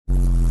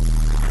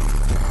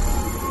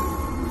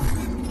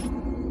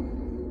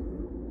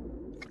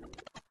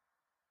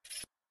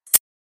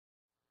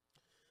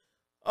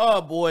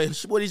Oh boy,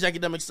 it's your boy DJ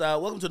Academic Style.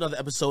 Welcome to another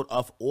episode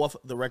of Off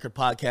the Record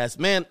Podcast.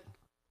 Man,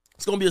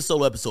 it's going to be a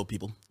solo episode,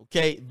 people.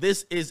 Okay,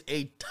 this is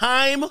a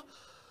time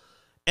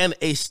and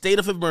a state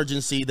of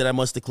emergency that I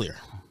must declare.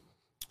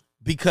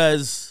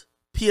 Because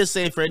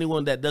PSA, for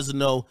anyone that doesn't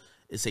know,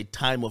 it's a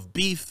time of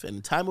beef. And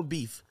in time of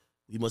beef,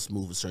 we must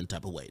move a certain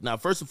type of way. Now,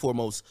 first and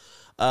foremost,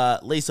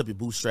 lace up your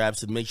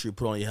bootstraps and make sure you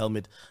put on your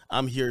helmet.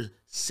 I'm here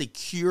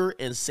secure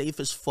and safe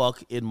as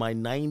fuck in my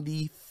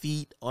 90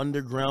 feet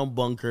underground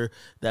bunker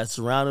that's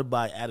surrounded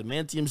by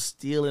adamantium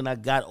steel, and I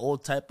got all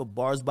type of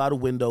bars by the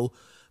window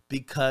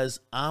because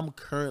I'm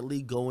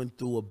currently going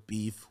through a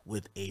beef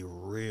with a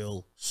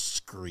real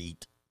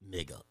street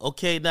nigga.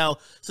 Okay, now,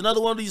 it's another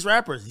one of these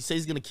rappers. He says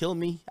he's going to kill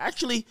me.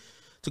 Actually,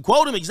 to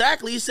quote him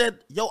exactly, he said,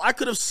 yo, I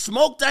could have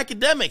smoked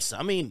academics.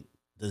 I mean,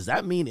 does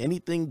that mean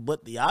anything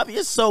but the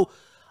obvious? So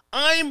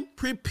I'm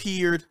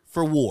prepared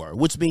for war,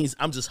 which means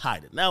I'm just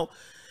hiding. Now,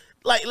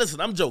 like, listen,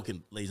 I'm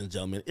joking, ladies and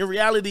gentlemen. In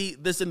reality,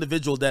 this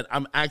individual that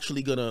I'm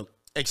actually going to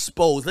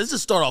expose, let's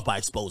just start off by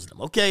exposing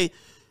them, okay?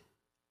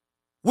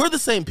 We're the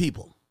same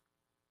people.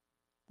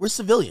 We're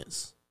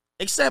civilians,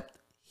 except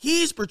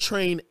he's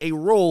portraying a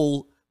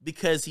role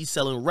because he's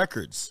selling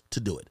records to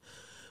do it.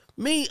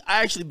 Me,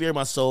 I actually bare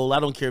my soul. I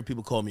don't care if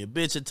people call me a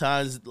bitch at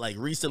times. Like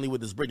recently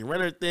with this Brittany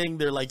Renner thing,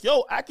 they're like,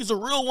 yo, Ak is a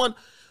real one.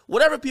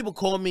 Whatever people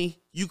call me,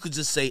 you could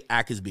just say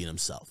Ak is being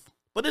himself.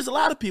 But there's a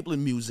lot of people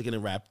in music and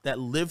in rap that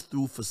live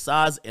through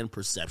facades and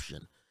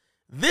perception.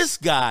 This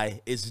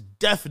guy is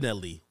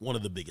definitely one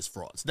of the biggest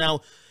frauds.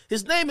 Now,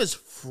 his name is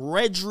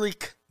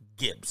Frederick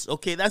Gibbs.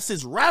 Okay, that's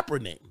his rapper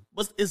name.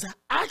 But his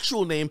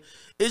actual name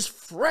is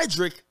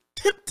Frederick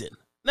Tipton.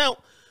 Now,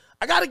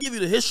 I got to give you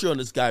the history on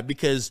this guy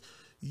because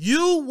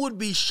you would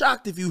be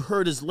shocked if you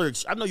heard his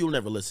lyrics. I know you'll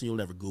never listen. You'll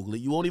never Google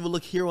it. You won't even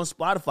look here on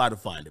Spotify to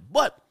find it.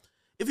 But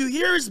if you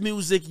hear his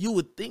music, you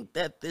would think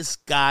that this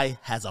guy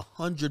has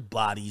 100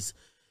 bodies.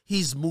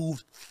 He's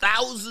moved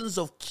thousands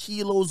of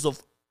kilos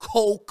of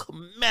coke,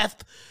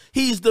 meth.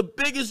 He's the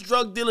biggest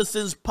drug dealer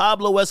since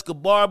Pablo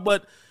Escobar.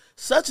 But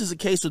such is the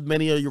case with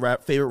many of your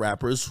favorite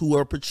rappers who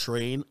are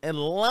portraying and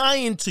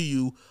lying to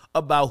you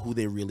about who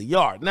they really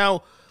are.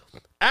 Now,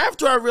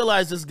 after I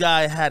realized this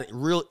guy had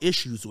real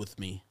issues with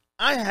me,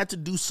 I had to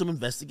do some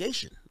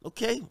investigation,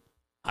 okay?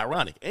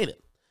 Ironic, ain't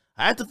it?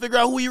 I had to figure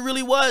out who he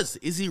really was.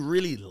 Is he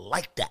really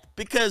like that?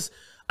 Because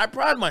I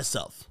pride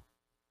myself.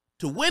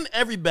 To win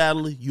every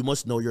battle, you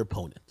must know your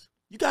opponent.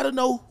 You got to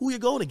know who you're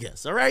going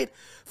against, all right?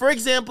 For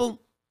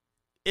example,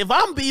 if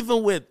I'm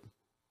beefing with,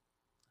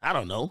 I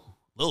don't know,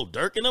 Lil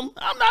Durk and them,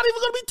 I'm not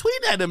even going to be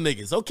tweeting at them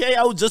niggas, okay?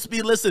 I would just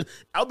be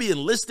I'll be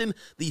enlisting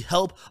the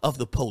help of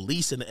the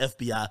police and the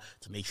FBI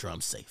to make sure I'm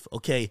safe,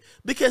 okay?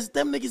 Because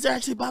them niggas are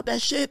actually about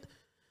that shit.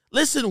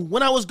 Listen,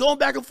 when I was going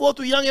back and forth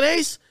with Young and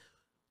Ace,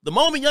 the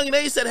moment Young and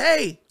Ace said,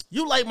 hey,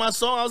 you like my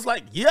song, I was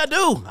like, yeah, I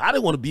do. I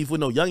didn't want to beef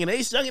with no Young and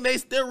Ace. Young and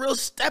Ace, they're real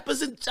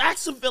steppers in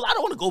Jacksonville. I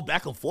don't want to go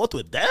back and forth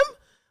with them,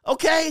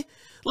 okay?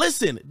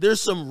 Listen,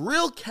 there's some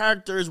real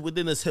characters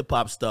within this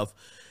hip-hop stuff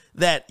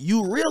that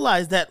you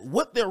realize that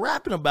what they're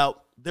rapping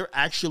about, they're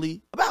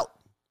actually about.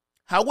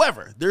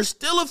 However, there's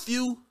still a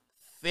few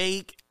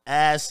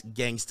fake-ass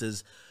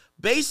gangsters,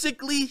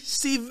 basically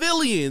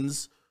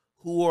civilians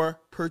who are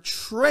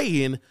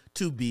portraying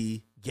to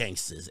be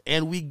gangsters.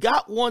 And we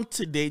got one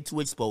today to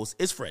expose.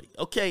 It's Freddie,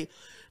 okay?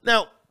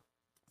 Now,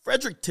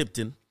 Frederick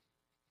Tipton, and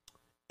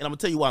I'm going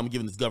to tell you why I'm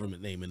giving this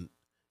government name and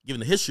giving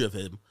the history of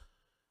him.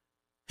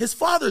 His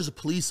father is a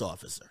police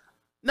officer.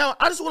 Now,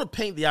 I just want to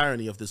paint the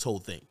irony of this whole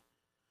thing.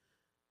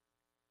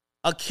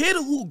 A kid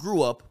who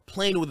grew up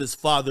playing with his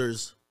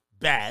father's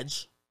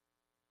badge,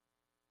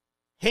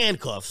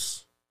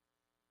 handcuffs,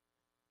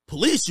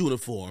 police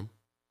uniform,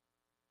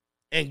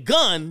 and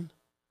gun,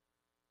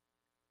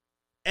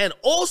 and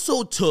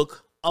also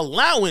took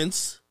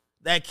allowance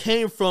that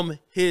came from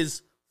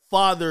his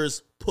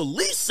father's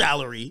police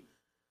salary,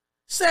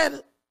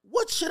 said,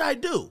 what should I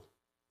do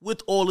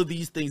with all of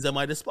these things at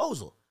my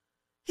disposal?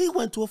 He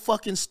went to a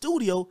fucking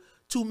studio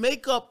to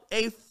make up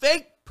a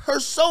fake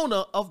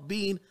persona of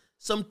being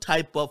some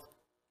type of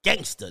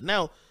gangster.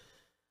 Now,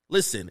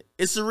 listen,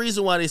 it's the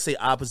reason why they say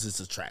opposites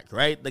attract,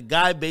 right? The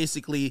guy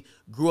basically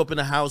grew up in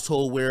a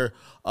household where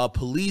a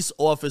police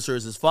officer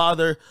is his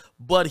father,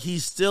 but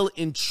he's still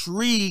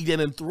intrigued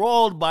and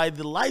enthralled by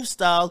the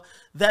lifestyle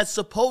that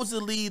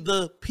supposedly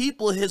the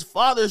people his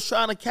father is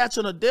trying to catch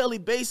on a daily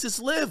basis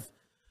live.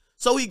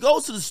 So he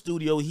goes to the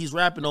studio, he's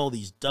rapping all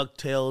these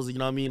DuckTales, you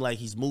know what I mean? Like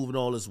he's moving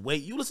all his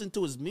weight. You listen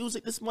to his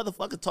music, this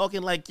motherfucker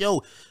talking like,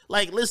 yo,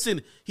 like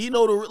listen, he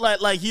know the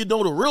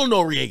real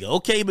Noriega,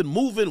 okay? Been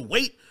moving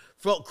weight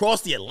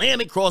across the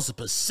Atlantic, across the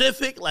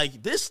Pacific.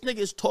 Like this nigga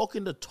is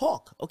talking the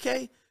talk,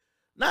 okay?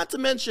 Not to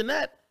mention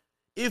that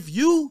if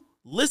you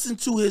listen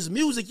to his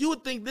music, you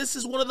would think this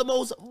is one of the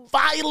most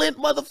violent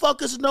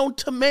motherfuckers known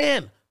to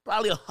man.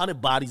 Probably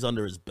 100 bodies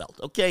under his belt,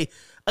 okay?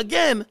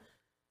 Again,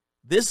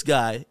 this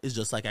guy is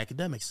just like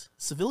academics,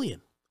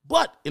 civilian.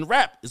 But in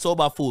rap, it's all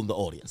about fooling the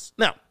audience.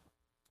 Now,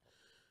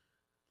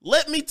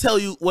 let me tell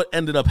you what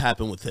ended up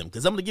happening with him,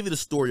 because I'm going to give you the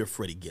story of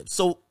Freddie Gibbs.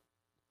 So,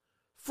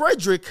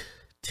 Frederick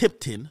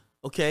Tipton,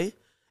 okay,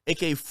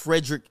 aka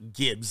Frederick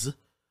Gibbs,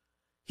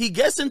 he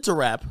gets into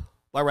rap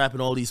by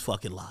rapping all these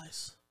fucking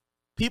lies.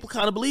 People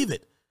kind of believe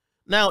it.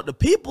 Now, the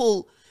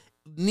people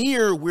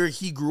near where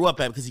he grew up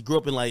at, because he grew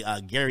up in like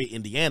Gary,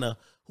 Indiana,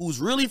 who's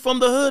really from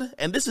the hood,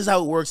 and this is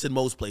how it works in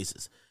most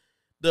places.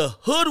 The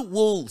hood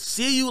will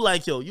see you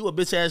like, yo, you a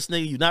bitch ass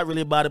nigga, you not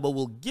really about it, but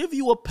will give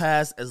you a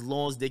pass as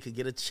long as they could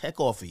get a check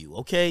off of you,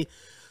 okay?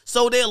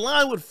 So they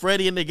align with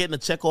Freddie and they're getting a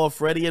check off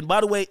Freddie. And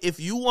by the way, if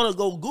you want to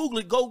go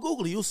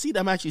Google it. You'll see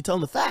them actually telling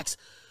the facts.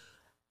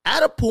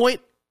 At a point,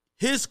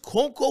 his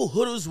quote-unquote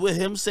hooders with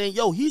him saying,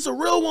 yo, he's a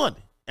real one.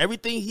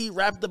 Everything he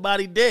rapped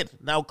about, he did.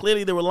 Now,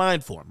 clearly they were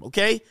lying for him,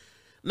 okay?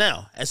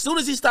 Now, as soon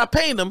as he stopped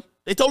paying them,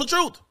 they told the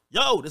truth.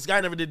 Yo, this guy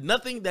never did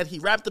nothing that he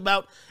rapped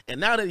about, and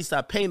now that he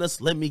stopped paying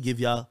us, let me give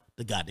y'all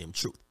the goddamn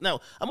truth. Now,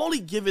 I'm only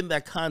giving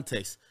that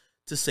context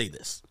to say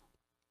this.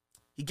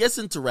 He gets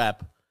into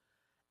rap,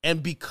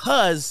 and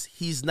because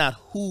he's not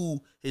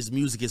who his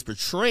music is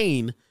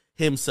portraying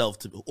himself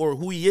to, or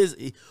who he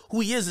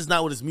is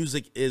not what his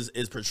music is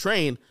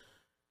portraying,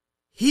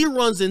 he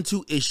runs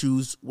into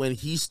issues when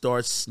he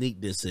starts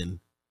sneak dissing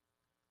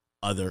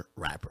other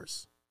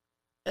rappers.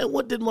 And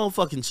what did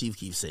motherfucking Chief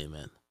Keef say,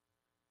 man?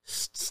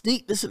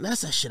 Sneak dissing,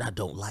 that's that shit I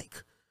don't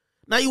like.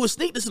 Now, you was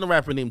sneak dissing a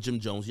rapper named Jim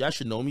Jones. Y'all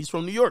should know him. He's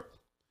from New York.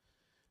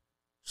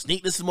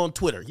 Sneak dissing him on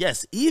Twitter.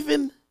 Yes,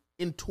 even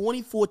in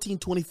 2014,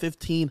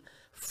 2015,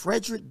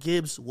 Frederick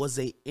Gibbs was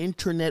a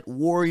internet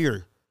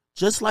warrior,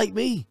 just like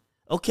me,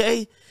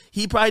 okay?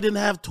 He probably didn't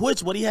have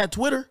Twitch, but he had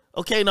Twitter,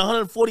 okay? In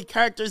 140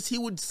 characters, he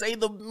would say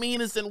the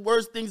meanest and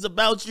worst things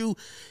about you.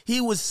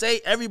 He would say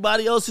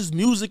everybody else's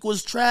music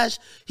was trash.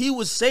 He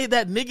would say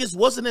that niggas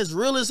wasn't as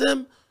real as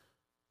him.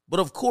 But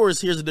of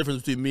course, here's the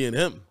difference between me and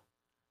him.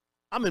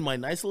 I'm in my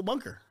nice little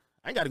bunker.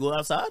 I ain't got to go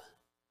outside.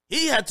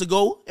 He had to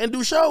go and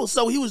do shows.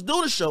 So he was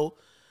doing a show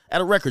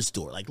at a record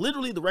store. Like,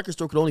 literally, the record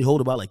store could only hold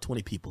about like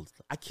 20 people.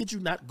 I kid you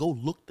not. Go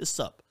look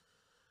this up.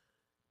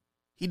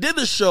 He did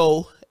the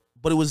show,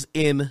 but it was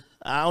in,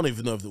 I don't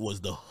even know if it was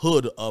the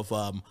hood of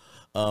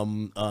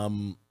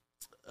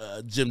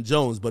Jim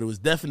Jones, but it was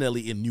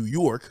definitely in New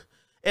York.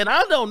 And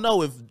I don't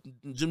know if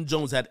Jim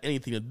Jones had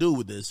anything to do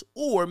with this,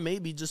 or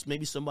maybe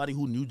somebody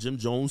who knew Jim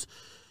Jones,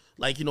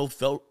 like, you know,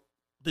 felt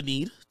the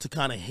need to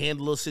kind of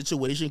handle a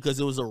situation, because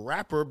it was a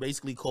rapper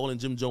basically calling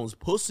Jim Jones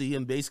pussy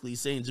and basically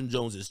saying Jim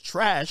Jones is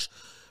trash.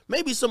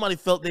 Maybe somebody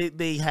felt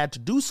they had to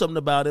do something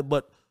about it,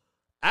 but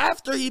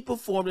after he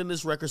performed in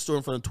this record store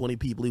in front of 20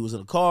 people, he was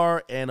in a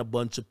car and a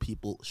bunch of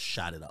people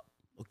shot it up.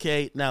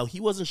 Okay, now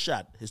he wasn't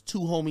shot. His two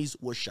homies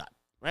were shot,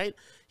 right?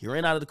 He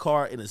ran out of the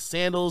car in his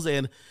sandals,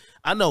 and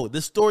I know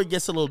this story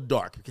gets a little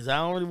dark because I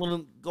don't really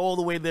want to go all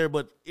the way there,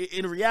 but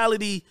in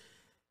reality,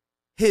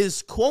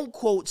 his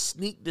quote-unquote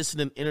sneak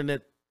dissing and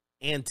internet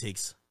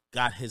antics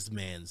got his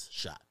man's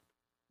shot.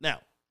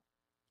 Now,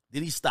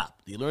 did he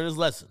stop? Did he learn his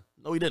lesson?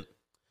 No, he didn't.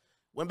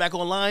 Went back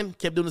online,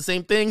 kept doing the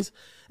same things,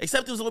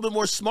 except he was a little bit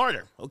more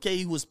smarter, okay?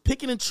 He was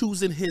picking and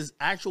choosing his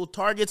actual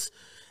targets,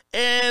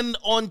 and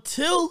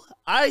until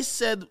I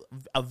said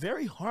a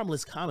very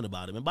harmless comment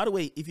about him, and by the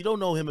way, if you don't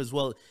know him as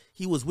well,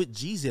 he was with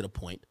Jeezy at a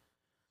point.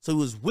 So he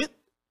was with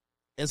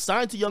and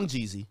signed to Young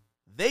Jeezy.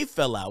 They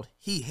fell out.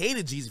 He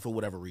hated Jeezy for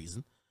whatever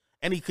reason,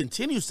 and he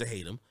continues to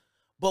hate him.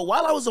 But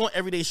while I was on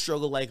Everyday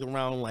Struggle, like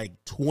around like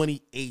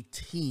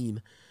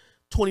 2018,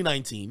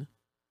 2019,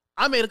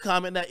 I made a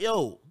comment that,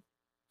 yo,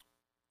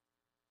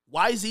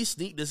 why is he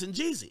sneak dissing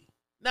Jeezy?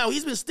 Now,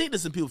 he's been sneak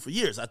dissing people for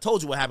years. I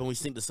told you what happened when he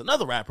sneak dissed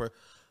another rapper.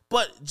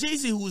 But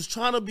Jeezy, who's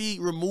trying to be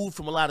removed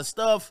from a lot of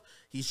stuff,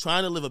 he's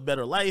trying to live a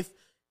better life,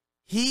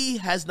 he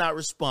has not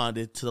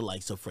responded to the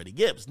likes of Freddie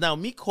Gibbs. Now,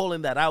 me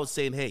calling that out,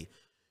 saying, hey,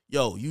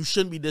 yo, you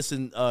shouldn't be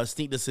dissing,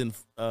 sneak dissing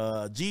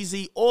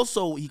Jeezy.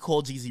 Also, he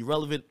called Jeezy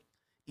relevant.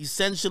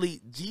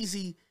 Essentially,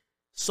 Jeezy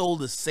sold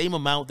the same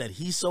amount that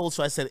he sold.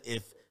 So I said,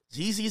 if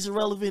Jeezy's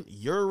irrelevant,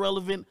 you're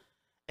irrelevant.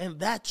 And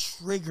that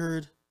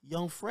triggered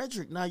Young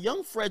Frederick. Now,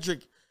 Young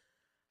Frederick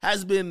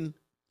has been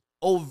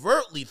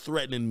overtly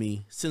threatening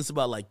me since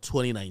about like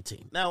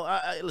 2019.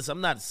 Now, listen,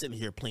 I'm not sitting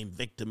here playing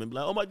victim and be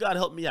like, oh my God,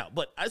 help me out.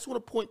 But I just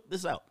want to point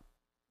this out.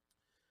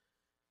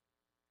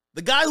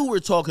 The guy who we're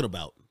talking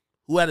about,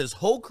 who had his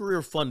whole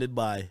career funded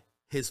by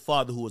his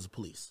father, who was a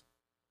police,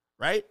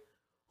 right?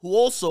 Who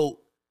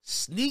also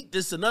sneaked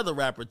this another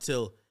rapper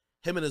till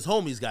him and his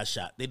homies got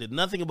shot. They did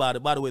nothing about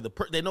it. By the way,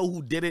 they know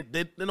who did it.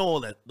 They know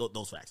all that,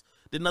 those facts.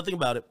 Did nothing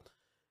about it.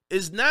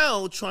 Is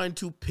now trying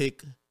to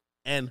pick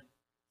and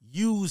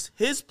use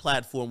his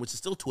platform, which is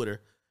still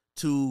Twitter,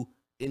 to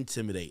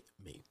intimidate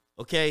me.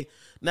 Okay?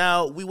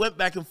 Now, we went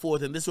back and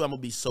forth, and this is where I'm going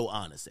to be so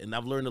honest, and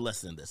I've learned a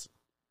lesson in this.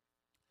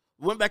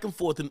 We went back and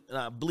forth in,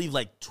 I believe,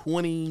 like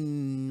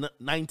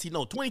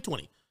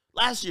 2020,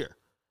 last year.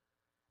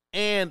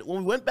 And when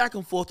we went back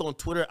and forth on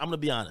Twitter, I'm going to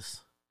be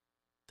honest.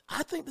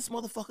 I think this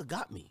motherfucker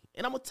got me.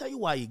 And I'm going to tell you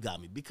why he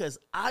got me. Because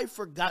I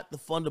forgot the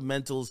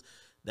fundamentals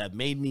that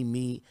made me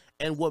me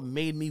and what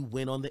made me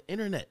win on the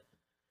internet.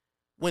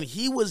 When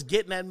he was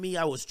getting at me,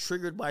 I was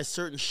triggered by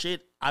certain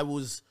shit. I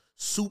was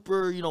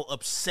super,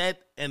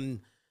 upset,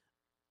 and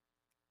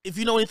if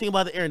you know anything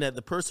about the internet,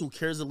 the person who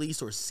cares the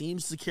least or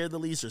seems to care the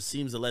least or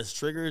seems the less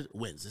triggered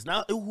wins. It's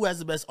not who has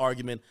the best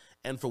argument.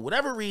 And for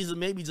whatever reason,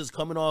 maybe just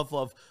coming off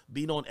of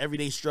being on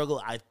Everyday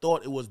Struggle, I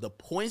thought it was the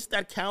points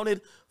that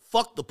counted.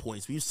 Fuck the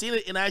points. We've seen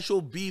it in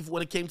actual beef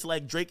when it came to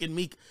like Drake and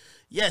Meek.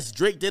 Yes,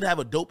 Drake did have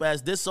a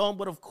dope-ass diss song,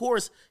 but of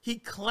course, he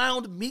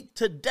clowned Meek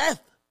to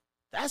death.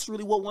 That's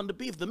really what won the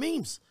beef, the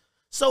memes.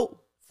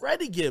 So,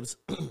 Freddie Gibbs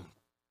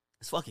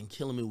is fucking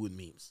killing me with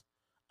memes.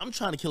 I'm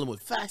trying to kill him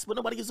with facts, but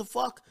nobody gives a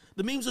fuck.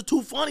 The memes are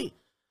too funny.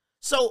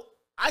 So,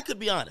 I could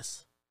be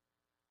honest.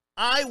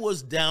 I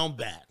was down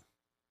bad.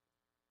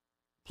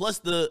 Plus,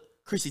 the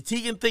Chrissy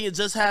Teigen thing had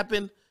just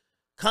happened.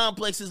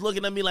 Complex is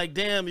looking at me like,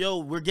 damn, yo,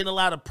 we're getting a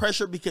lot of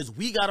pressure because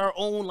we got our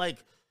own,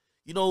 like,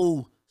 you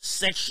know,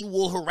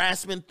 sexual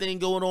harassment thing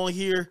going on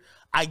here.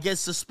 I get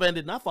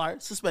suspended, not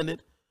fired,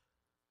 suspended.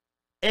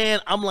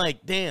 And I'm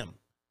like, damn,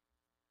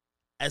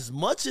 as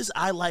much as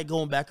I like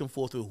going back and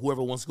forth with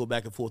whoever wants to go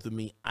back and forth with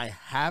me, I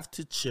have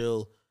to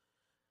chill.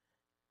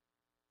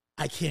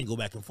 I can't go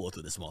back and forth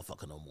with this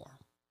motherfucker no more.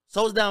 So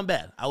I was down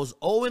bad. I was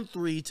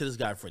 0-3 to this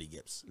guy, Freddie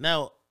Gibbs.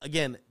 Now,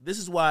 again, this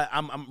is why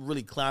I'm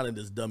really clowning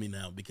this dummy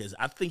now, because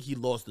I think he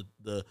lost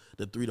the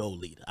 3-0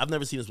 lead. I've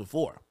never seen this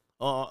before.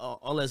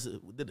 Unless,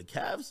 didn't the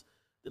Cavs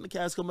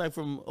come back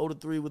from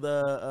 0-3 with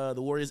the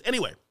Warriors?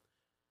 Anyway,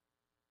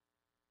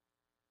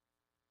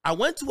 I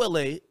went to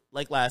LA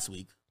like last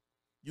week.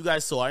 You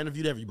guys saw, I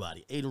interviewed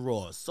everybody. Aiden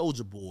Ross,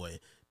 Soulja Boy,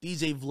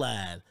 DJ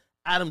Vlad,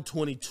 Adam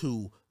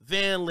 22,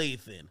 Van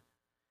Lathan.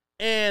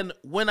 And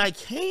when I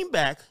came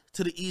back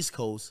to the East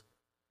Coast,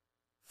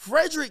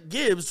 Frederick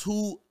Gibbs,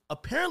 who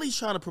apparently is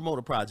trying to promote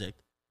a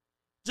project,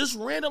 just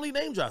randomly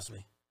name drops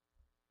me.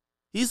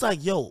 He's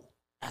like, yo,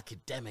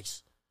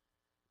 academics,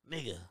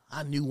 nigga,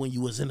 I knew when you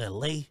was in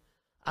LA.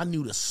 I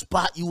knew the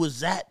spot you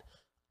was at.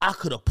 I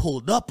could have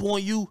pulled up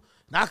on you,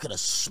 and I could have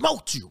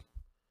smoked you.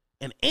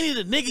 And any of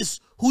the niggas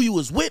who you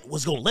was with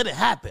was going to let it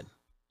happen.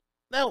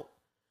 Now,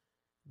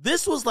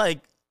 this was like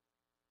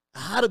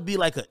how to be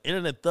like an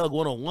internet thug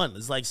 101.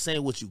 It's like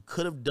saying what you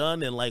could have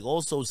done and like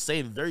also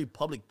saying very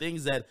public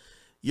things that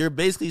you're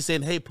basically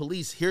saying, hey,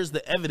 police, here's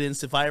the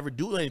evidence if I ever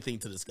do anything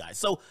to this guy.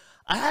 So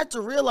I had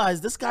to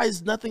realize this guy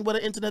is nothing but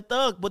an internet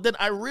thug. But then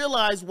I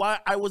realized why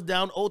I was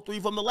down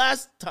 0-3 from the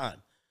last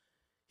time.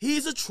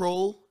 He's a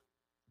troll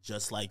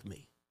just like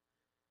me.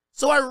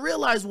 So I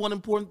realized one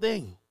important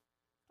thing.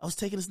 I was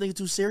taking this nigga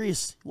too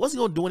serious. He wasn't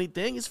going to do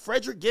anything. It's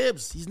Frederick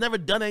Gibbs. He's never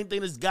done anything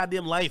in his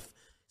goddamn life.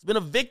 He's been a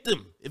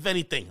victim, if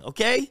anything,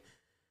 okay?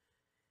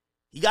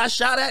 He got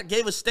shot at,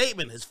 gave a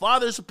statement. His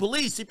father's the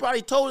police. He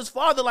probably told his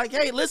father, like,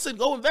 hey, listen,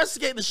 go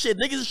investigate this shit.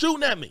 Niggas are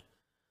shooting at me.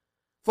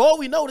 For all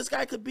we know, this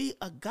guy could be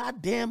a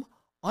goddamn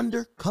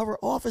undercover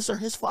officer.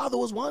 His father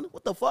was one.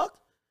 What the fuck?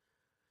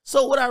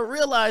 So what I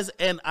realized,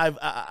 and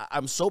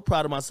I'm so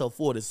proud of myself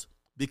for this,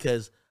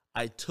 because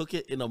I took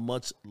it in a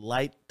much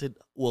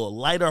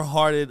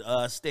lighter-hearted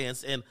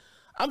stance, and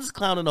I'm just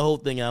clowning the whole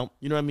thing out.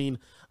 You know what I mean?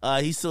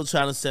 He's still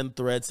trying to send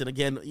threats, and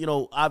again, you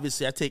know,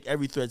 obviously I take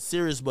every threat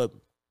serious, but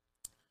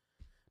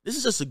this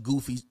is just a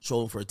goofy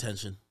trolling for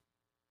attention.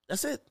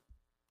 That's it.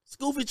 It's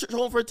goofy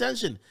trolling for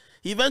attention.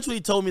 He eventually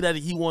told me that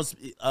he wants,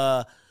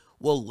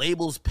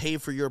 labels pay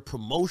for your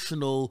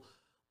promotional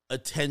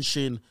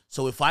attention,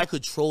 so if I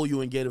could troll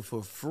you and get it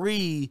for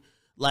free,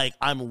 like,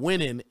 I'm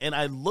winning. And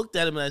I looked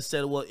at him and I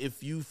said, well,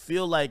 if you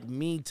feel like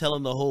me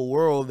telling the whole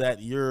world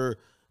that you're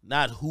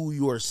not who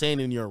you are saying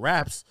in your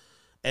raps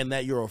and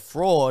that you're a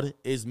fraud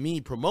is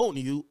me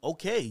promoting you,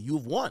 okay,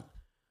 you've won.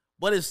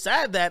 But it's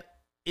sad that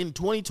in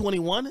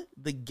 2021,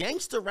 the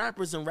gangster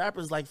rappers and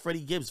rappers like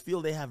Freddie Gibbs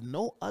feel they have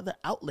no other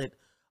outlet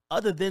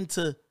other than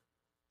to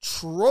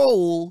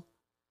troll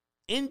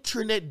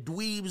internet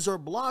dweebs or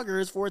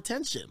bloggers for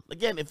attention.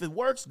 Again, if it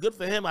works, good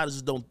for him. I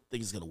just don't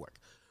think it's going to work.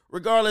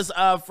 Regardless,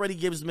 Freddie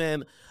Gibbs,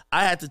 man,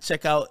 I had to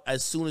check out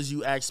as soon as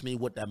you asked me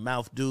what that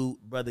mouth do.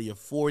 Brother, you're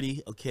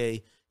 40,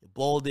 okay? You're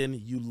balding.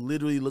 You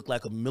literally look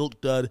like a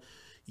milk dud.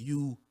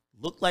 You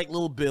look like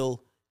Lil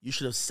Bill. You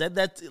should have said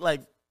that,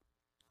 like,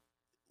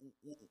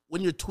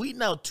 when you're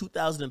tweeting out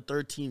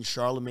 2013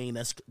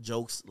 Charlemagne-esque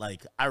jokes,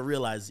 like, I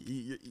realize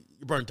you're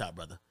burnt out,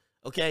 brother,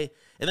 okay?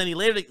 And then he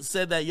later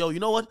said that, yo,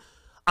 you know what?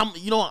 I'm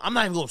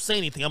not even going to say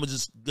anything. I'm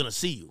just going to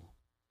see you.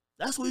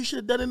 That's what you should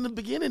have done in the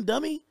beginning,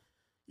 dummy.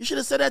 You should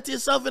have said that to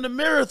yourself in the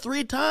mirror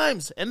 3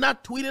 times and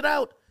not tweet it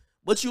out.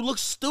 But you look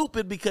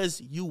stupid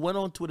because you went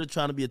on Twitter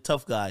trying to be a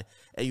tough guy,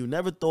 and you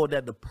never thought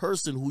that the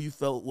person who you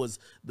felt was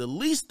the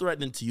least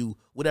threatening to you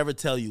would ever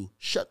tell you,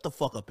 shut the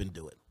fuck up and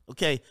do it,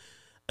 okay?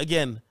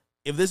 Again,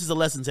 if this is a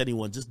lesson to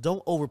anyone, just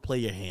don't overplay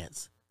your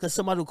hands because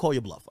somebody will call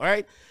you bluff, all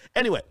right?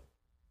 Anyway,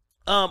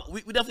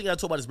 we definitely got to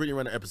talk about this Brittany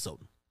Renner episode.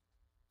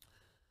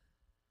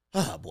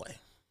 Oh, boy.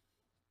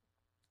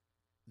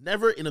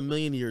 Never in a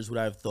million years would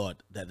I have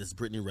thought that this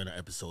Brittany Renner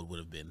episode would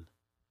have been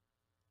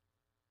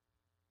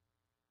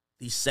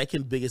the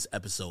second biggest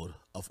episode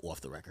of Off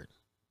the Record.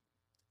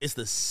 It's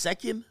the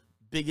second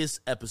biggest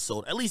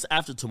episode, at least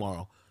after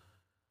tomorrow.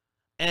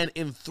 And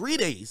in 3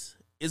 days,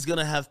 it's going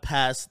to have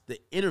passed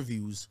the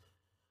interviews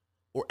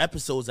or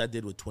episodes I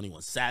did with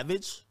 21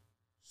 Savage,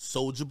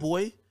 Soulja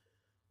Boy,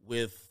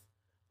 with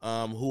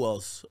who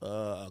else?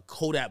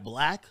 Kodak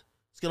Black.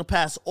 It's gonna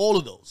pass all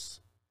of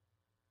those.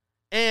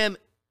 And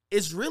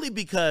it's really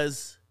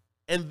because,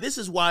 and this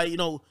is why,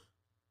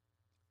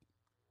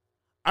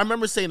 I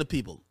remember saying to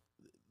people,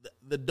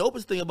 the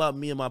dopest thing about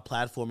me and my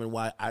platform and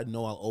why I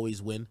know I'll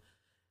always win,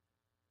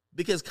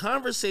 because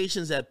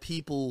conversations that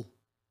people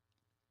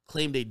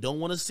claim they don't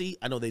want to see,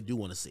 I know they do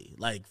want to see.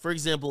 Like, for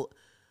example,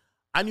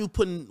 I knew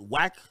putting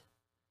Whack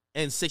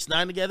and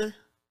 6ix9ine together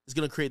is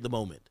going to create the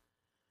moment.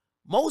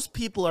 Most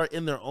people are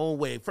in their own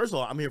way. First of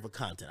all, I'm here for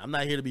content. I'm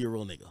not here to be a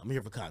real nigga. I'm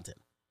here for content.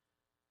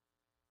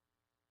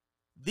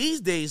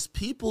 These days,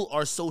 people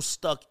are so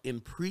stuck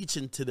in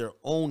preaching to their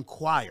own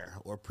choir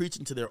or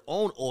preaching to their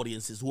own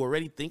audiences who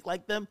already think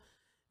like them.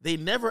 They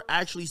never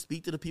actually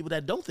speak to the people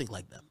that don't think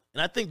like them.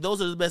 And I think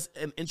those are the best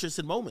and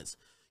interesting moments.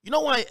 You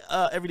know why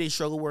Everyday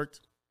Struggle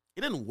worked?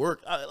 It didn't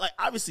work.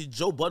 Obviously,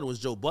 Joe Budden was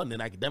Joe Budden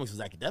and academics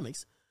was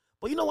academics.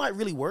 But you know why it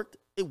really worked?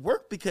 It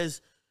worked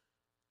because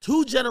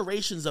 2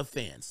 generations of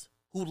fans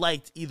who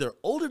liked either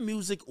older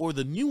music or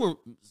the newer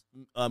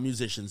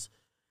musicians,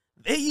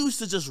 they used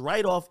to just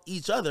write off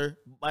each other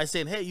by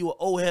saying, hey, you an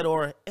old head,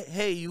 or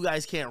hey, you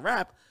guys can't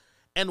rap.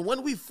 And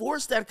when we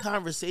forced that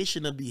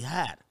conversation to be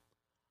had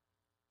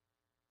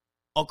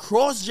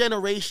across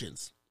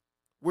generations,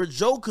 where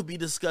Joe could be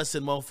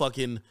discussing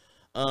motherfucking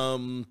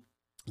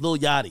Lil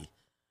Yachty,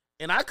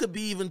 and I could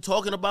be even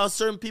talking about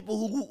certain people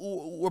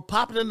who were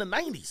popping in the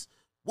 90s,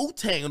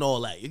 Wu-Tang and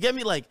all that. You get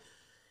me? Like,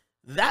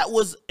 that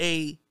was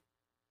a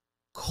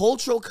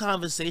cultural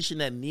conversation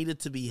that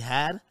needed to be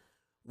had,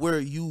 where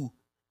you,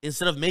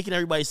 instead of making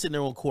everybody sit in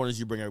their own corners,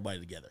 you bring everybody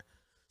together.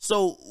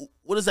 So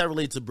what does that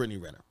relate to Brittany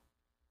Renner?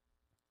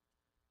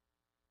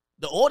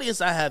 The audience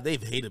I have,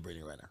 they've hated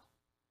Brittany Renner.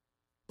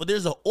 But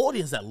there's an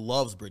audience that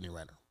loves Brittany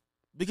Renner.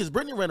 Because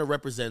Brittany Renner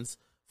represents,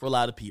 for a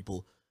lot of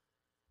people,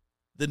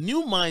 the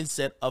new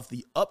mindset of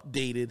the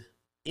updated,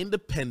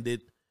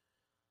 independent,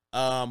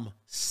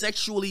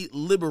 sexually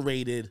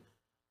liberated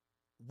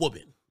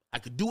woman. I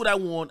could do what I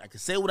want. I could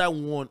say what I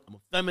want. I'm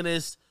a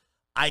feminist.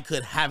 I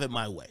could have it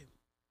my way.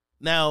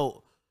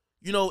 Now,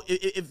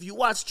 if you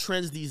watch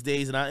trends these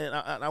days, and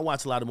I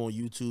watch a lot of them on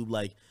YouTube,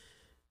 like,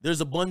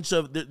 there's a bunch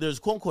of, there's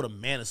quote unquote a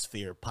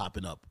manosphere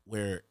popping up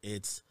where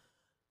it's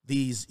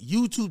these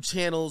YouTube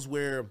channels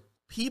where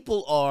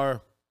people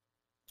are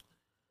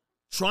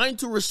trying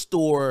to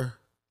restore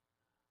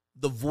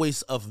the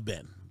voice of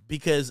men.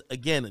 Because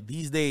again,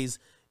 these days,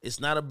 it's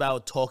not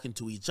about talking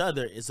to each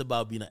other. It's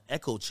about being an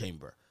echo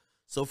chamber.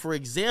 So for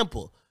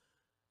example,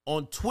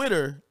 on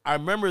Twitter, I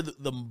remember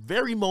the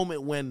very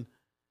moment when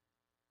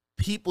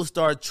people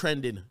started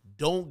trending,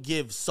 don't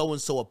give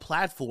so-and-so a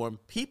platform,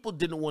 people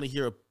didn't want to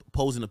hear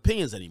opposing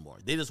opinions anymore.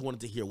 They just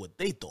wanted to hear what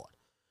they thought.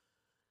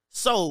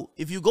 So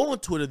if you go on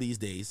Twitter these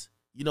days,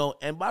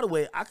 and by the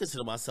way, I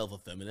consider myself a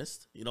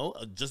feminist,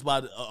 just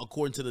by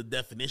according to the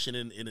definition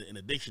in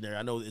a dictionary.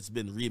 I know it's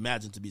been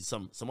reimagined to be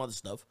some other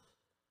stuff.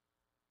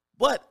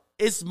 But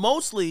it's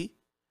mostly,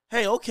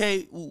 hey,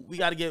 okay, we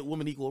got to get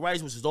women equal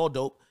rights, which is all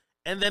dope.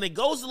 And then it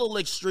goes a little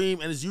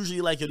extreme, and it's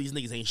usually like, yo, these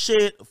niggas ain't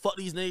shit. Fuck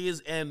these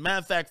niggas. And matter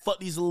of fact, fuck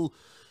these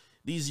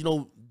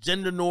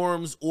gender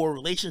norms or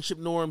relationship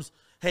norms.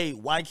 Hey,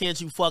 why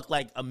can't you fuck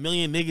like a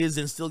million niggas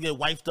and still get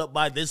wifed up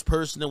by this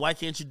person? And why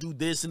can't you do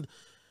this?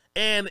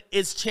 And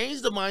it's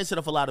changed the mindset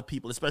of a lot of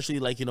people, especially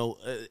like, in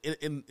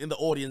the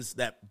audience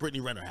that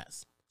Brittany Renner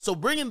has. So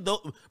bringing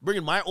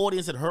my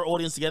audience and her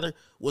audience together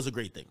was a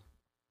great thing.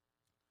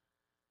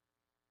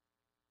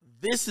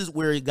 This is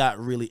where it got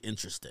really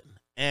interesting.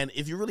 And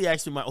if you really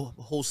ask me my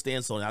whole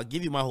stance on it, I'll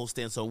give you my whole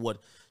stance on what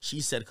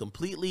she said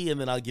completely, and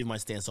then I'll give my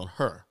stance on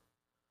her.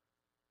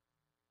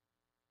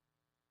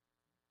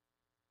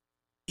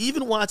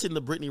 Even watching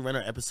the Brittany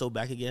Renner episode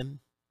back again,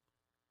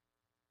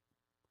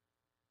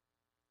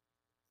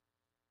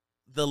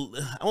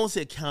 I won't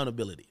say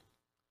accountability.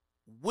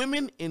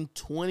 Women in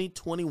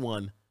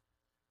 2021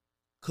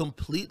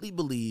 completely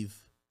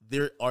believe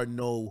there are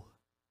no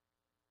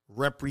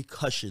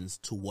repercussions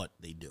to what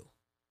they do.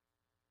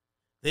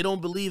 They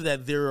don't believe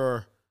that there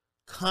are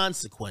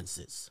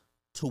consequences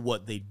to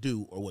what they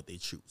do or what they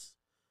choose.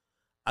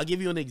 I'll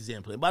give you an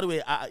example. And by the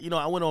way, I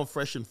went on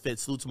Fresh and Fit,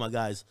 salute to my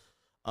guys,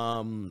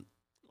 probably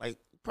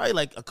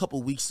a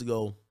couple weeks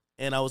ago,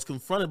 and I was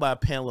confronted by a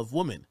panel of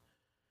women.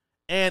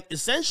 And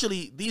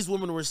essentially, these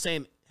women were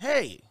saying,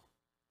 hey,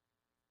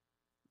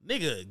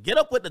 nigga, get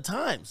up with the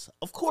times.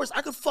 Of course,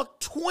 I could fuck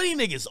 20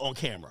 niggas on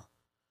camera.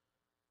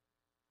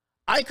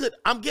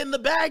 I'm getting the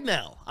bag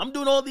now. I'm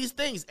doing all these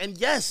things. And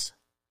yes,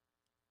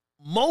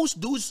 most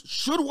dudes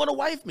should want to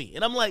wife me.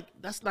 And I'm like,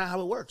 that's not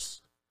how it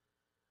works.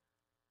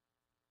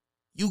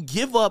 You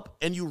give up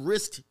and you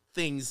risk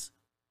things.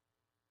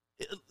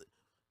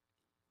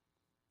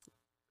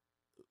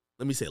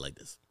 Let me say it like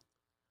this.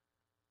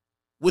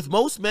 With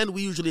most men,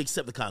 we usually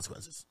accept the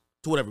consequences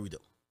to whatever we do,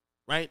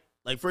 right?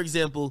 Like, for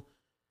example,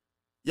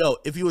 yo,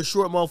 if you're a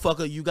short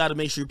motherfucker, you got to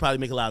make sure you probably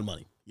make a lot of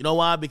money. You know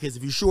why? Because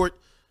if you're short,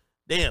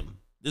 damn,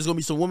 there's going to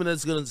be some woman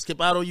that's going to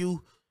skip out on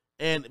you.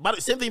 And by the way,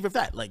 same thing for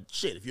fat. Like,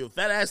 shit, if you're a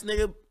fat ass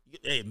nigga,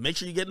 Hey, make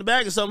sure you get in the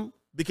bag or something,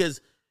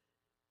 because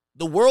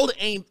the world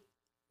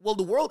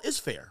the world is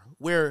fair,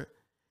 where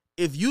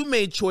if you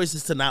made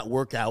choices to not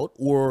work out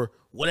or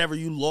whatever,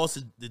 you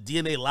lost the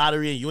DNA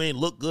lottery and you ain't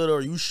look good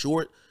or you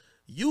short,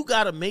 you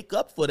got to make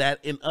up for that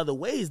in other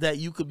ways that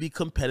you could be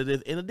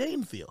competitive in a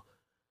dating field.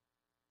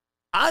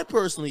 I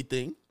personally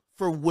think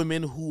for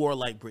women who are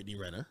like Brittany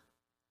Renner,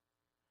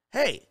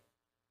 hey,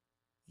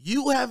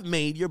 you have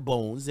made your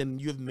bones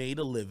and you've made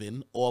a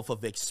living off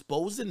of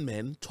exposing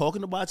men,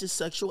 talking about your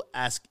sexual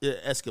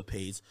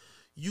escapades.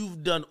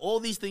 You've done all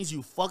these things.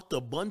 You fucked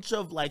a bunch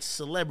of like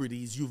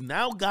celebrities. You've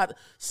now got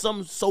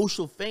some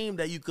social fame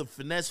that you could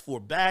finesse for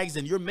bags,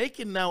 and you're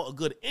making now a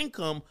good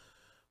income.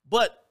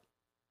 But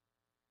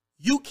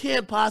you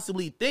can't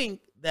possibly think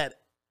that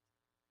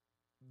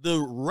the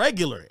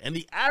regular and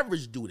the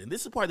average dude, and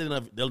this is the part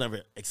they'll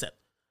never accept.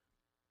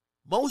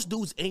 Most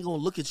dudes ain't gonna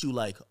look at you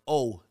like,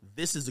 oh,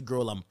 this is a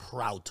girl I'm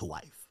proud to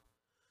wife.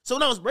 So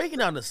when I was breaking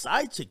down the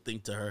side chick thing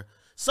to her,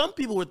 some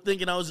people were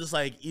thinking I was just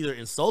like either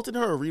insulting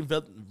her or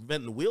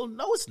reinventing the wheel.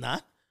 No, it's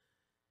not.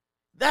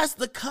 That's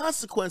the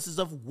consequences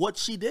of what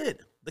she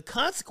did. The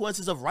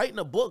consequences of writing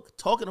a book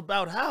talking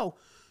about how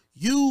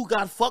you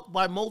got fucked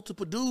by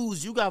multiple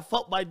dudes. You got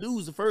fucked by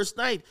dudes the first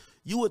night.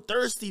 You were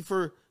thirsty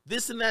for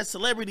this and that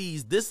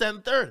celebrities, this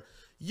and third.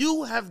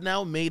 You have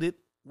now made it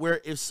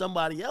where if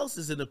somebody else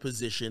is in a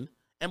position,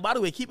 and by the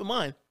way, keep in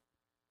mind,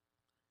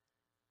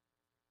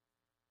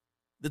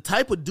 the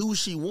type of dude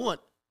she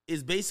want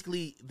is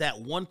basically that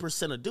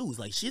 1% of dudes.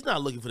 Like, she's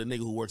not looking for the nigga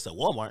who works at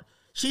Walmart.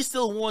 She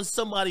still wants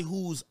somebody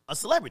who's a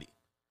celebrity.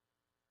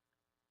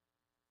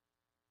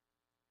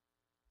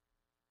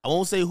 I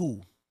won't say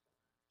who,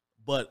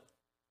 but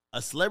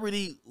a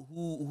celebrity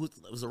who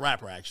was a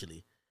rapper,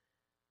 actually.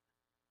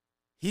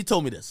 He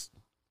told me this.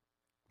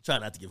 Try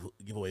not to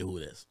give away who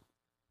it is.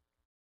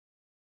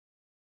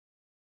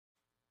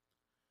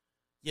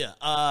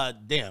 Yeah,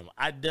 damn.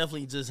 I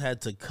definitely just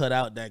had to cut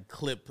out that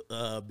clip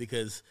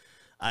because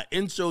I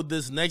introed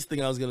this next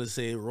thing I was going to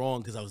say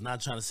wrong because I was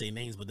not trying to say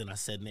names, but then I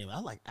said name. I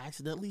like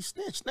accidentally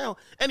snitched. Now,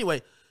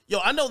 anyway,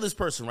 I know this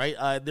person, right?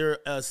 They're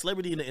a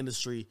celebrity in the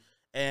industry,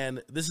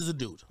 and this is a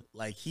dude.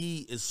 Like, he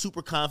is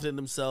super confident in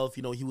himself.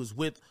 He was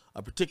with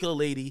a particular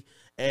lady,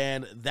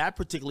 and that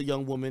particular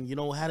young woman,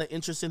 had an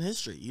interest in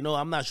history.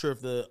 I'm not sure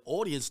if the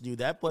audience knew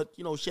that, but,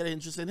 she had an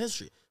interest in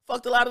history.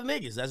 Fucked a lot of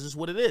niggas. That's just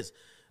what it is.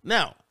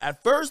 Now,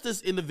 at first,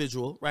 this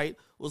individual, right,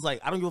 was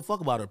like, I don't give a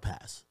fuck about her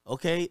past.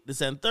 Okay?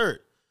 This and third.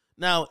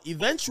 Now,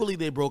 eventually,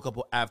 they broke up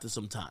after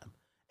some time.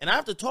 And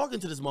after talking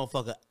to this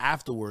motherfucker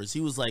afterwards,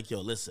 he was like,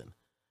 yo, listen,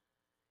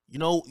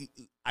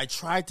 I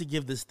tried to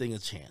give this thing a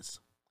chance.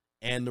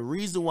 And the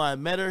reason why I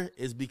met her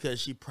is because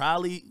she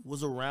probably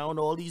was around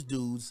all these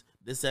dudes,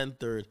 this and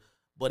third.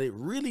 But it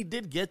really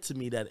did get to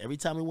me that every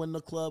time we went in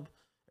the club,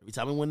 every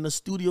time we went in the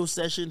studio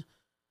session,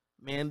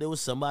 man, there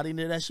was somebody in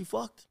there that she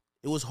fucked.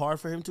 It was hard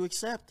for him to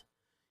accept.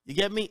 You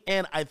get me?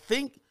 And I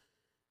think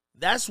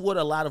that's what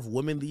a lot of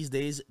women these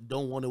days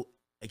don't want to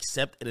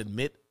accept and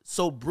admit.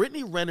 So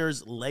Brittany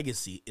Renner's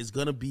legacy is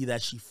going to be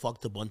that she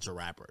fucked a bunch of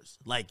rappers.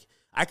 Like,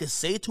 I could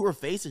say it to her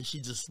face and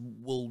she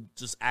will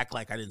act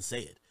like I didn't say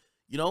it.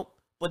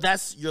 But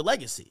that's your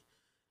legacy.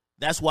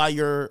 That's why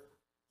you're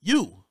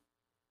you.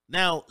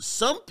 Now,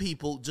 some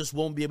people just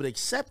won't be able to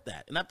accept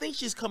that. And I think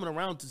she's coming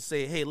around to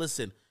say, hey,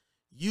 listen,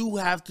 you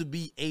have to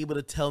be able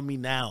to tell me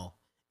now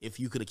if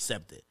you could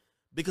accept it.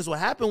 Because what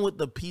happened with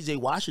the PJ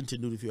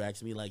Washington dude, if you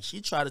ask me, like, she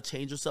tried to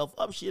change herself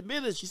up. She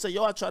admitted it. She said,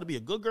 I try to be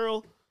a good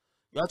girl.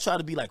 I try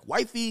to be like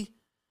wifey.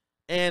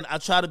 And I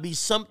try to be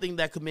something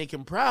that could make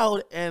him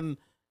proud. And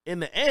in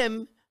the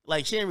end,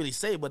 like, she didn't really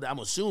say it, but I'm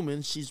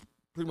assuming she's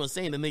pretty much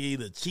saying the nigga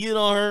either cheated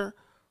on her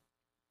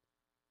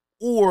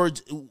or,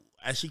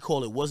 as she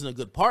called it, wasn't a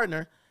good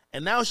partner.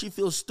 And now she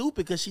feels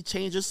stupid because she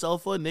changed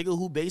herself for a nigga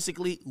who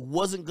basically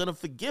wasn't going to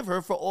forgive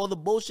her for all the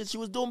bullshit she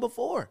was doing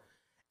before.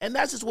 And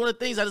that's just one of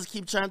the things I just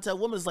keep trying to tell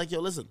women. It's like,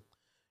 yo, listen,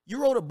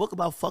 you wrote a book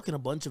about fucking a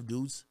bunch of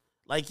dudes.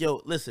 Like,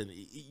 yo, listen,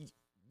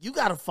 you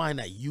got to find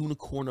that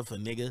unicorn of a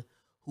nigga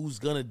who's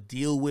going to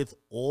deal with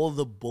all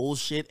the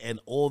bullshit and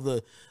all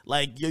the,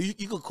 like, yo,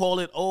 you could call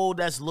it, oh,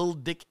 that's little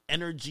dick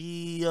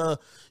energy.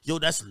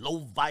 That's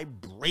low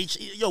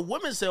vibration. Yo,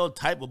 women say all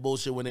type of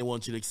bullshit when they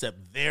want you to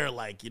accept their,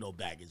 like,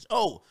 baggage.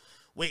 Oh,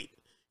 wait.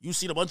 You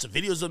seen a bunch of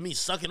videos of me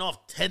sucking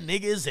off 10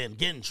 niggas and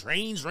getting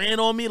trains ran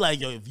on me? Like,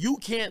 yo, if you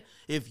can't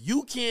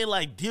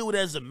like deal with it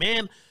as a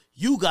man,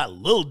 you got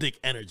little dick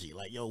energy.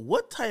 Like, yo,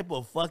 what type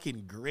of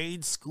fucking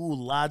grade school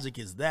logic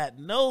is that?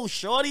 No,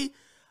 shorty,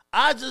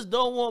 I just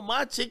don't want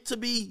my chick to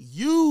be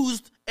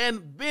used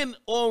and been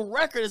on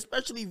record,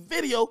 especially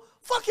video,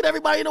 fucking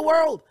everybody in the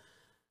world.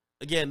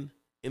 Again,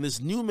 in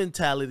this new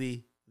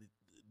mentality,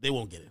 they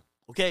won't get it,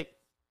 okay?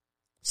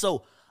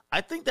 So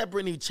I think that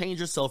Brittany changed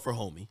herself for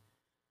homie.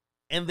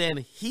 And then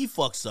he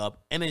fucks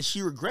up, and then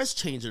she regrets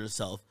changing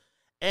herself.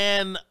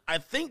 And I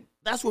think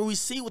that's where we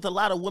see with a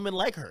lot of women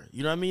like her.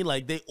 You know what I mean?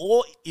 Like, they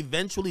all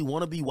eventually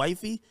want to be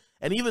wifey.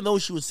 And even though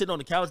she was sitting on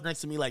the couch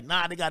next to me like,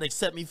 nah, they got to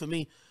accept me for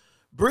me.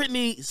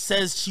 Brittany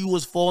says she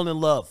was falling in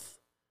love.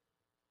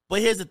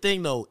 But here's the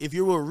thing, though. If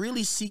you were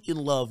really seeking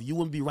love, you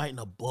wouldn't be writing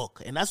a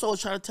book. And that's what I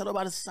was trying to tell her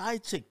about a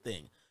side chick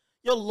thing.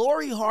 Yo,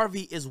 Lori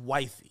Harvey is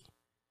wifey,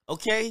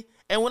 okay?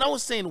 And when I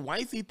was saying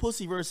wifey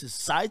pussy versus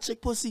side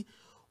chick pussy,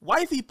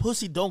 wifey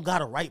pussy don't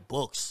gotta write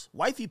books.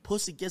 Wifey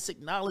pussy gets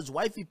acknowledged.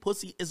 Wifey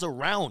pussy is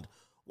around.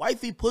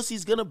 Wifey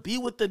pussy's gonna be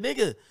with the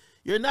nigga.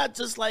 You're not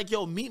just like,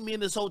 yo, meet me in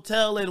this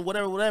hotel and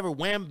whatever,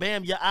 wham,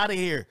 bam, you're out of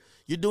here.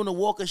 You're doing a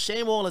walk of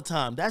shame all the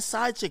time. That's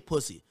side chick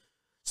pussy.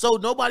 So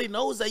nobody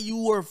knows that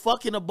you were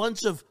fucking a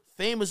bunch of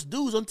famous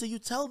dudes until you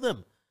tell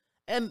them.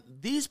 And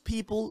these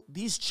people,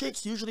 these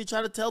chicks usually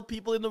try to tell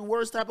people in the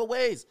worst type of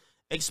ways.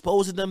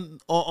 Exposing them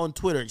on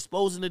Twitter,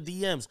 exposing the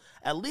DMs.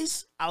 At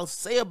least I'll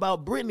say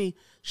about Brittany,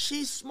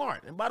 she's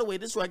smart. And by the way,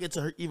 this is where I get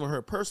to her, even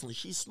her personally.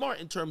 She's smart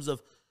in terms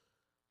of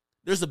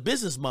there's a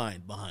business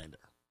mind behind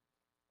her.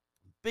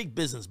 Big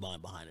business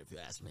mind behind her, if you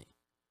ask me.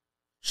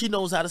 She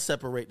knows how to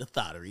separate the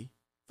thottery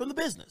from the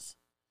business.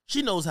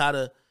 She knows how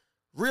to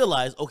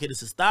realize, okay,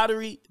 this is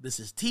thottery, this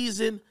is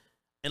teasing,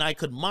 and I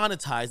could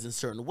monetize in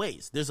certain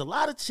ways. There's a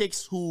lot of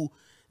chicks who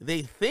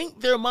they think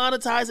they're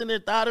monetizing their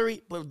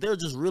thottery, but they're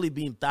just really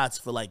being thots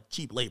for like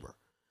cheap labor.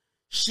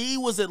 She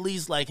was at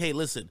least like, hey,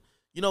 listen,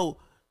 you know,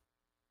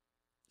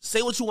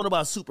 say what you want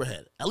about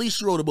Superhead. At least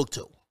she wrote a book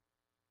too,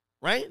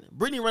 right?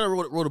 Brittany Renner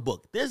wrote a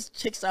book. There's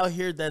chicks out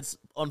here that's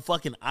on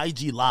fucking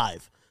IG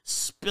Live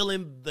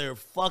spilling their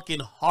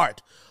fucking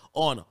heart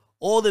on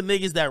all the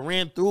niggas that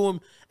ran through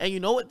them. And you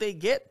know what they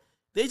get?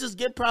 They just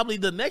get probably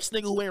the next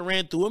nigga who ain't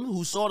ran through him,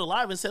 who saw it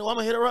live and said, oh, I'm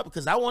going to hit her up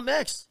because I want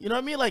next. You know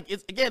what I mean? Like,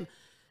 it's, again,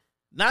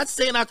 not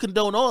saying I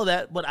condone all of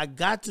that, but I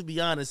got to be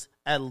honest,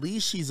 at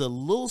least she's a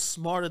little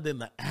smarter than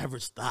the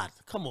average thought.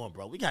 Come on,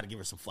 bro. We got to give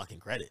her some fucking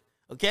credit,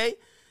 okay?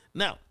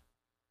 Now,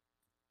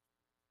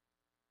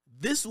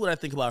 this is what I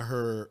think about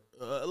her.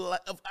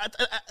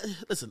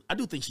 Listen, I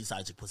do think she's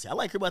side chick pussy. I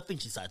like her, but I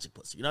think she's side chick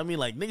pussy. You know what I mean?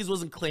 Like, niggas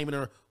wasn't claiming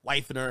her,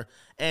 wifing her,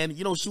 and,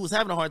 you know, she was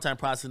having a hard time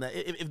processing that.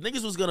 If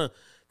niggas was going to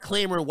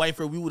claim her and wife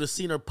her, we would have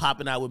seen her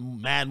popping out with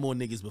mad more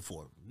niggas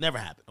before. Never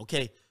happened,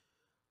 okay?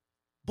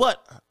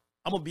 But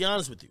I'm going to be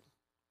honest with you.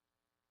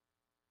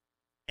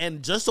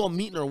 And just on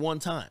meeting her one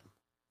time,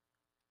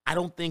 I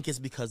don't think it's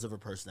because of her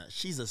personality.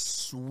 She's a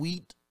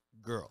sweet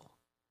girl.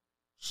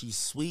 She's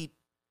sweet.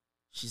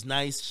 She's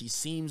nice. She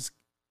seems,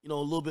 you know,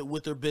 a little bit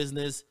with her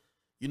business.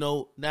 You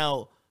know,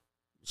 now,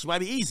 she might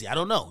be easy. I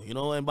don't know. You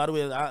know, and by the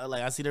way,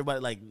 I seen everybody,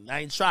 like, I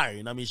ain't shy her.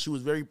 You know what I mean? She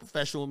was very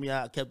professional with me.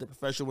 I kept it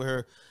professional with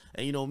her.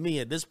 And, you know, me,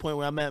 at this point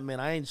where I'm at, man,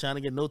 I ain't trying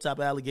to get no type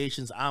of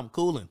allegations. I'm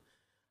cooling.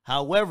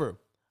 However,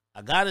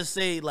 I got to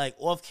say, like,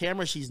 off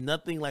camera, she's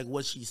nothing like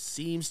what she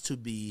seems to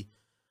be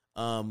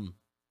on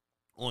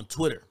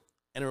Twitter.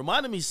 And it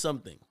reminded me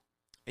something.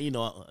 And, you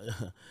know,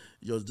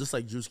 yo, just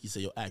like Drewski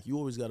said, yo, Ack, you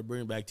always got to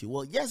bring it back to you.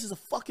 Well, yes, it's a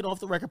fucking off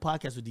the record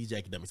podcast with DJ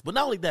Academics. But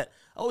not only that,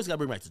 I always got to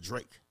bring it back to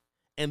Drake.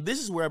 And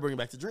this is where I bring it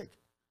back to Drake.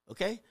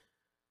 Okay?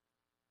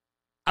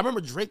 I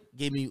remember Drake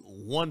gave me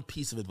one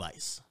piece of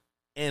advice.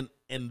 And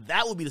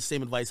that would be the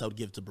same advice I would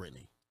give to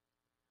Brittany.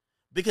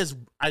 Because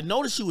I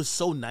noticed she was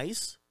so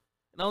nice.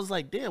 And I was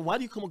like, damn, why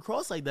do you come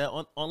across like that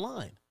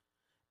online?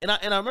 And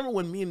I remember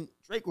when me and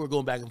Drake were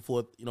going back and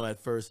forth, you know,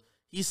 at first,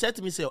 he said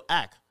to me, say, yo,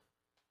 Ack,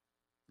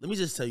 let me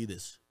just tell you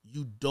this.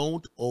 You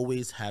don't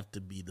always have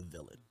to be the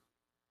villain.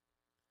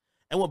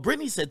 And what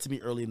Brittany said to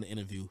me early in the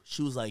interview,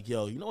 she was like,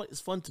 yo, you know what?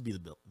 It's fun to be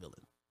the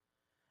villain.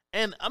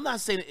 And I'm not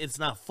saying it's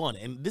not fun.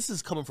 And this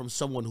is coming from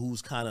someone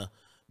who's kind of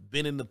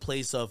been in the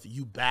place of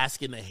you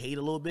bask in the hate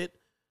a little bit.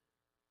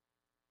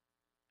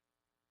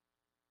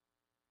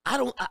 I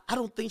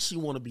don't think she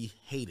want to be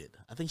hated.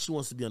 I think she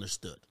wants to be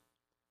understood.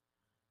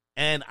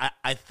 And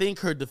I think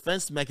her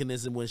defense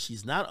mechanism when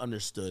she's not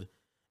understood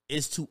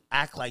is to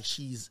act like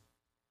she's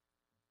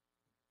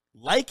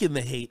liking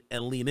the hate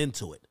and lean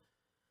into it.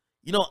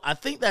 You know, I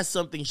think that's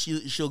something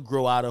she'll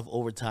grow out of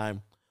over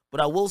time.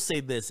 But I will say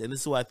this, and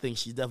this is why I think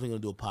she's definitely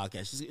going to do a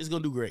podcast. She's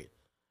going to do great.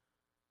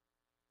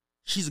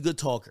 She's a good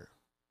talker.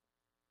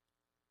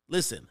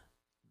 Listen,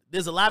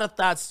 there's a lot of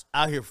thoughts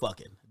out here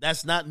fucking.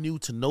 That's not new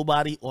to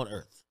nobody on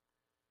earth.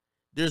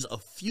 There's a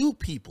few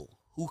people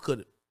who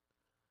could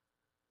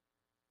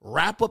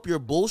wrap up your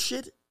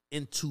bullshit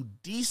into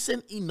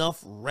decent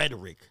enough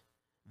rhetoric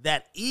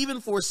that even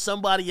for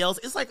somebody else,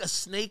 it's like a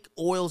snake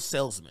oil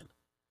salesman.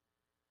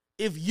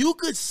 If you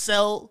could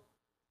sell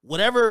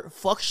whatever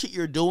fuck shit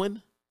you're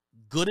doing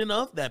good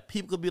enough that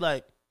people could be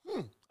like,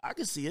 I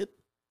can see it.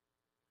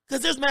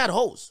 Because there's mad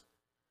hoes.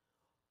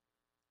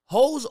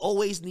 Hoes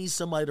always need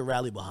somebody to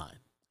rally behind.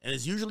 And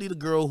it's usually the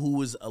girl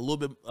who is a little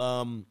bit,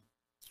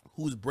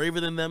 who's braver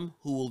than them,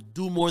 who will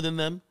do more than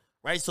them,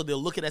 right? So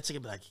they'll look at that chick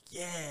and be like,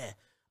 yeah,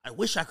 I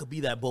wish I could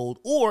be that bold.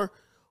 Or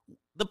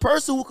the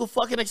person who could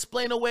fucking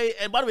explain away,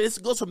 and by the way, this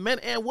goes for men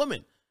and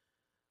women.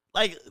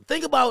 Like,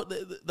 think about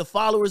the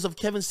followers of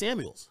Kevin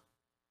Samuels.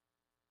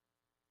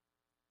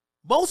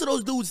 Most of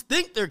those dudes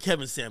think they're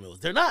Kevin Samuels.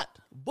 They're not.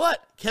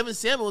 But Kevin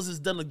Samuels has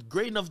done a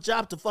great enough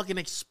job to fucking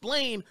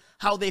explain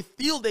how they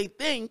feel they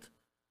think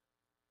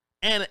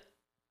and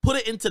put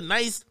it into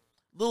nice,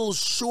 little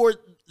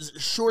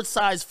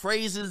short-sized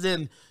phrases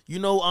and,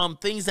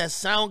 things that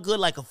sound good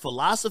like a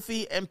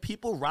philosophy, and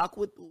people rock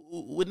with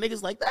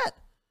niggas like that.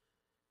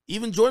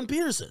 Even Jordan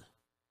Peterson.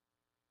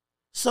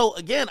 So,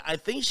 again, I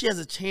think she has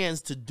a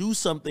chance to do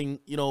something,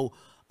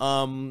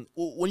 when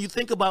you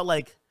think about,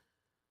 like,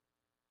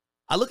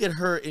 I look at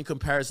her in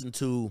comparison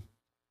to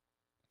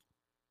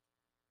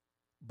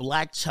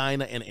Black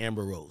China and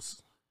Amber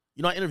Rose.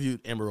 I interviewed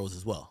Amber Rose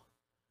as well.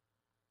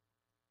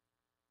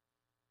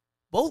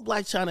 Both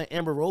Black China and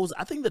Amber Rose,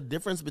 I think the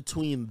difference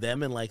between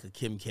them and, like, a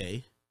Kim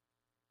K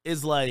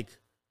is, like,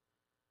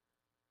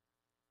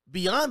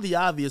 beyond the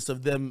obvious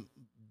of them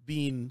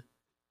being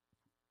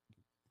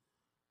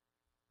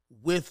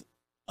with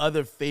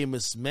other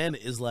famous men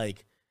is,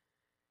 like,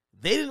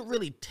 they didn't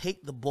really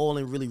take the ball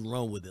and really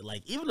run with it.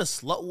 Like, even the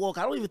slut walk,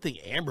 I don't even think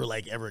Amber,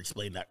 like, ever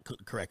explained that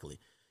correctly.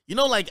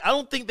 I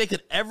don't think they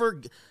could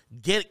ever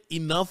get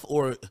enough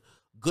or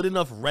good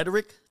enough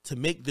rhetoric to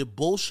make the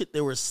bullshit they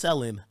were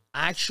selling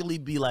actually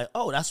be like,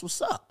 oh, that's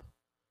what's up.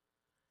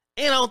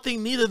 And I don't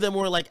think neither of them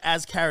were, like,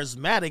 as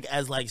charismatic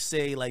as, like,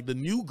 say, like, the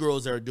new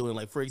girls that are doing,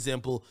 like, for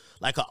example,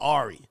 like a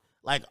Ari.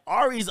 Like,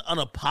 Ari's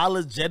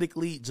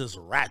unapologetically just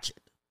ratchet.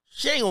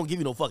 She ain't gonna give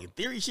you no fucking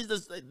theory. She's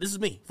just, this is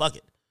me. Fuck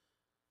it.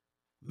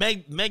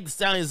 Meg Thee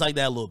Stallion's like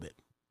that a little bit.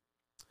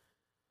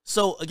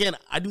 So, again,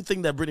 I do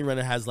think that Brittany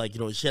Renner has, like,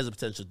 she has the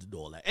potential to do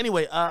all that.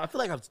 Anyway, I feel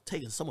like I've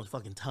taken so much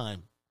fucking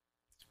time.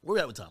 Where we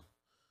at with time?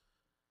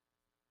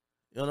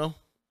 You know?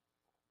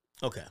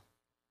 Okay.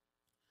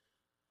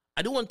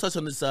 I do want to touch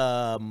on this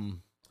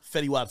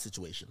Fetty Wap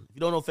situation. If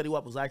you don't know, Fetty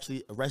Wap was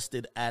actually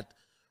arrested at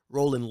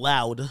Rolling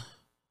Loud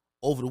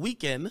over the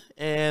weekend.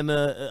 And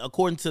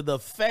according to the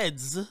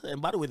feds,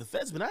 and by the way, the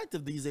feds been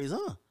active these days,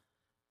 huh?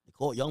 They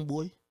call it Young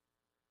Boy.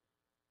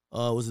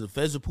 Was it the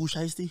feds with Pooh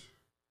Shiesty?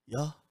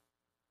 Yeah.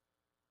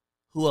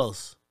 Who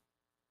else?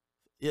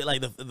 Yeah,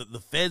 like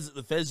the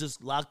feds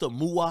just locked up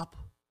Muwap.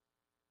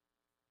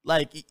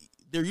 Like,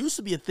 there used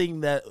to be a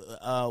thing that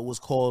was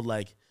called,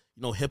 like,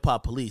 hip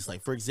hop police.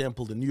 Like, for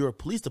example, the New York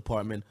Police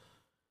Department,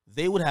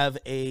 they would have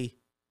a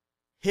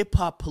hip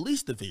hop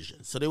police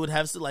division. So they would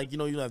have, like,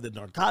 you have the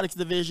narcotics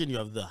division, you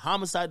have the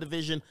homicide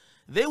division.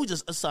 They would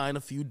just assign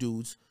a few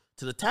dudes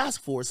to the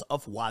task force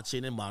of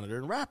watching and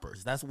monitoring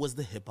rappers. That was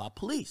the hip hop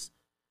police.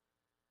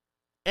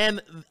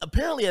 And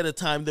apparently at a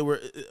time,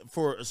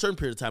 for a certain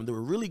period of time, they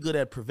were really good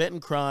at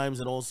preventing crimes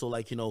and also,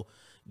 like,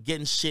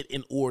 getting shit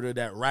in order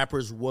that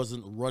rappers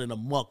wasn't running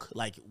amok,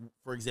 like,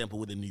 for example,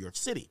 within New York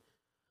City.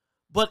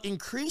 But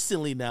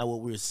increasingly now what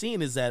we're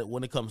seeing is that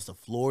when it comes to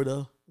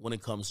Florida, when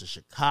it comes to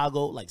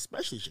Chicago, like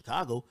especially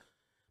Chicago,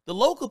 the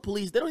local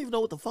police, they don't even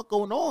know what the fuck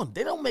going on.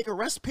 They don't make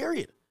arrests,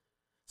 period.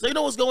 So you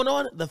know what's going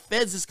on? The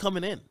feds is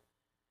coming in.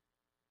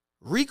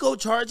 RICO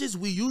charges,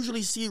 we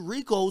usually see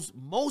RICOs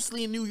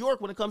mostly in New York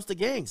when it comes to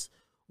gangs.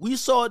 We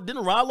saw,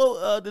 didn't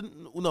Rollo,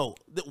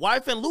 the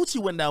wife and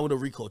Lucci went down with a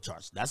RICO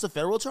charge. That's a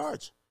federal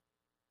charge.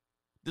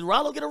 Did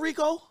Rollo get a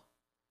RICO?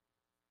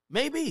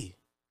 Maybe.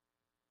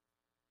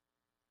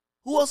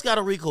 Who else got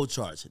a RICO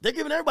charge? They're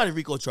giving everybody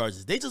RICO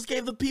charges. They just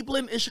gave the people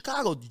in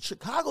Chicago.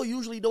 Chicago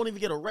usually don't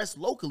even get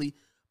arrested locally,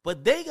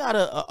 but they got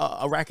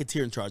a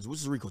racketeering charge,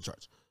 which is a RICO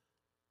charge,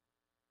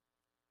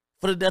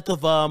 for the death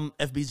of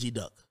FBG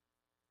Duck.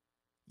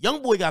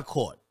 Young Boy got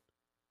caught.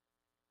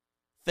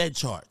 Fed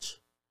charge.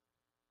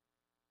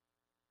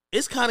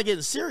 It's kind of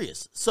getting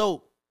serious.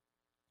 So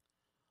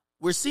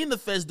we're seeing the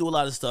feds do a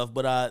lot of stuff,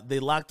 but they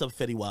locked up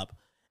Fetty Wap,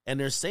 and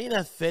they're saying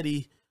that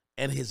Fetty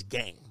and his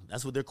gang,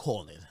 that's what they're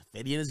calling it,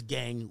 Fetty and his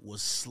gang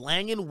was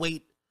slanging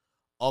weight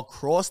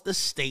across the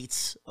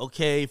states,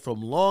 okay,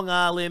 from Long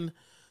Island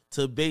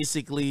to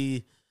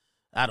basically,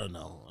 I don't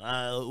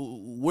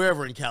know,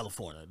 wherever in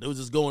California. They was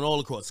just going all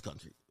across the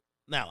country.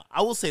 Now,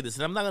 I will say this,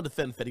 and I'm not going to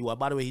defend Fetty Wap.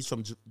 By the way, he's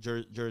from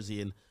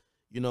Jersey, and,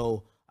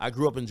 I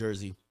grew up in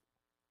Jersey.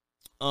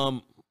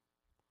 Let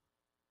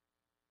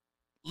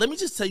me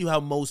just tell you how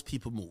most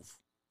people move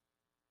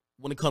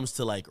when it comes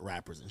to, like,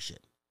 rappers and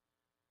shit.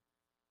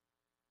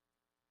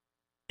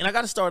 And I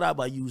got to start out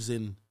by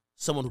using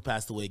someone who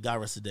passed away,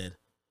 God rest the dead,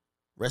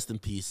 rest in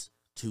peace,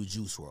 to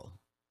Juice WRLD.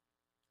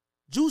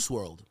 Juice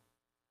WRLD.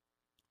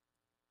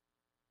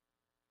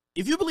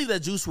 If you believe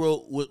that Juice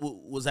WRLD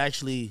was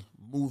actually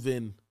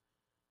moving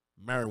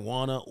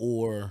marijuana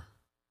or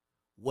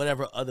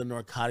whatever other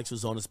narcotics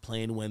was on his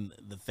plane when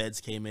the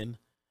feds came in,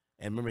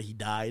 and remember he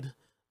died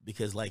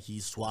because, like, he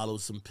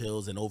swallowed some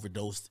pills and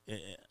overdosed,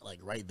 like,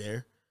 right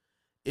there.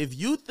 If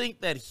you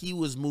think that he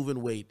was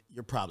moving weight,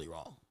 you're probably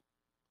wrong.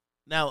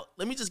 Now,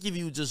 let me just give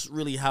you just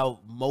really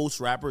how most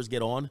rappers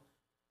get on.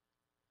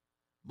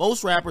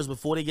 Most rappers,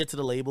 before they get to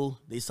the label,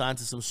 they sign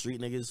to some street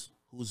niggas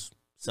who's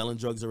selling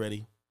drugs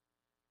already,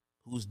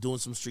 who's doing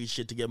some street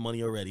shit to get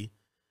money already.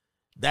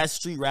 That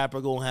street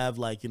rapper gonna have,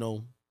 like,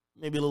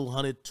 maybe a little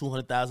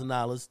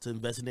 $200,000 to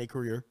invest in their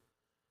career.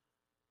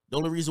 The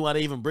only reason why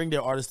they even bring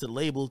their artist to the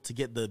label to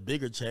get the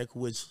bigger check,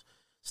 which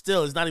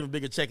still is not even a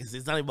bigger check, it's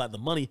not even about the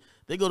money.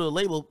 They go to the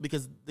label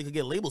because they could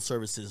get label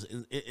services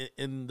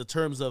in the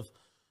terms of,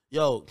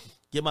 yo,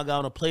 get my guy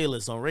on a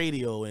playlist on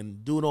radio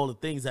and doing all the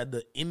things that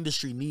the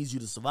industry needs you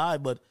to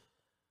survive. But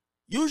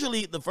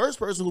usually the first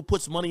person who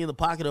puts money in the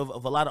pocket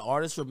of a lot of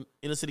artists from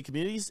inner city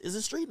communities is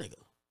a street nigga.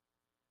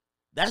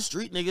 That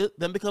street nigga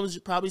then becomes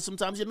probably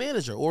sometimes your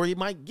manager, or he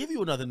might give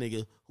you another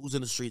nigga who's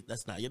in the street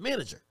that's not your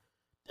manager.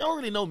 They don't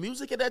really know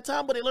music at that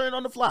time, but they learn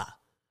on the fly.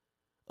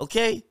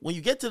 Okay? When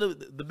you get to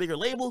the bigger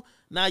label,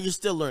 now you're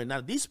still learning.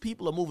 Now, these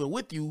people are moving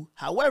with you.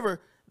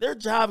 However, their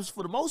jobs,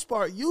 for the most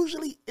part,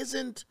 usually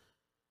isn't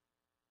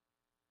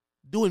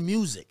doing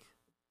music.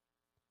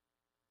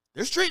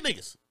 They're street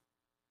niggas.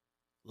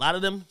 A lot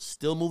of them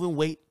still moving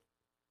weight.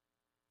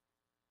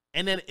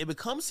 And then it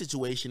becomes a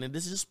situation, and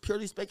this is just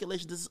purely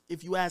speculation, this is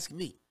if you ask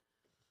me.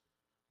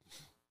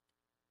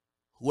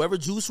 Whoever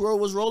Juice WRLD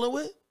was rolling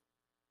with,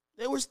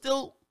 they were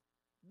still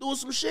doing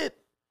some shit.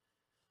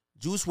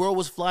 Juice WRLD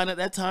was flying at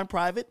that time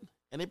private,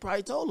 and they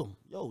probably told him,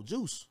 yo,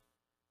 Juice.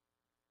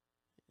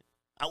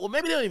 Well,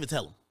 maybe they don't even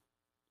tell him.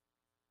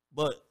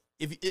 But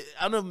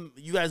I don't know,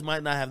 you guys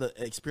might not have the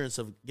experience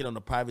of getting on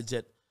a private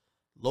jet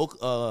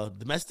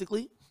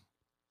domestically,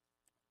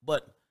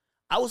 but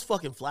I was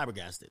fucking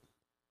flabbergasted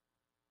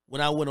when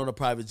I went on a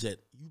private jet.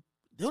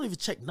 They don't even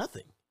check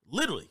nothing.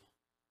 Literally.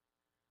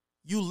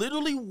 You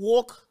literally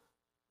walk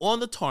on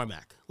the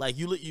tarmac. Like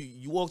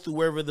you walk through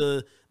wherever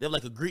they have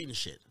like a greeting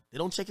shit. They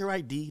don't check your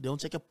ID. They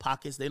don't check your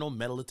pockets. They don't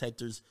metal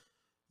detectors.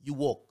 You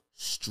walk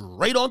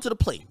straight onto the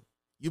plane.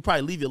 You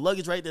probably leave your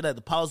luggage right there that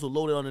the pilots will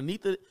load it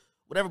underneath it,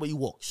 whatever, but you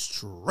walk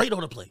straight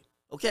on the plane,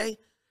 okay?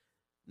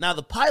 Now,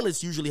 the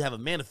pilots usually have a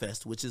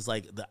manifest, which is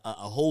like a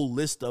whole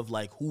list of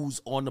like who's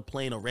on the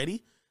plane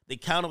already. They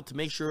count up to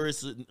make sure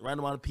it's a right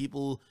amount of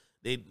people.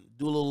 They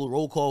do a little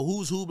roll call,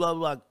 who's who, blah,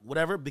 blah, blah,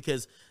 whatever,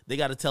 because they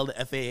got to tell the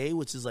FAA,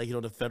 which is like,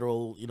 the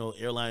federal,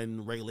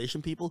 airline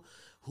regulation people,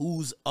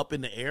 who's up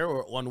in the air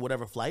or on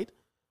whatever flight.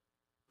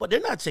 But they're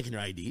not checking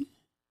your ID.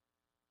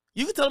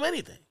 You can tell them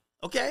anything,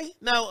 okay?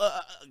 Now,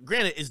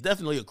 granted, it's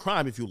definitely a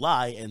crime if you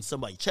lie and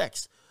somebody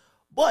checks,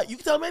 but you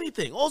can tell them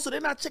anything. Also,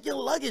 they're not checking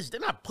luggage. They're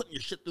not putting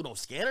your shit through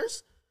those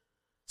scanners.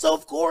 So,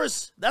 of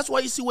course, that's why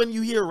you see when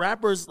you hear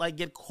rappers, like,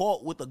 get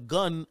caught with a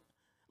gun,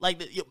 like,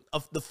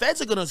 the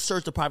feds are going to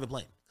search the private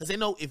plane. Because they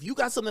know if you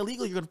got something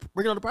illegal, you're going to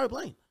bring it on the private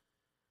plane.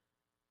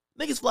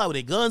 Niggas fly with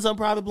their guns on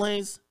private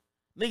planes.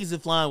 Niggas are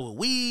flying with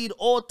weed,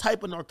 all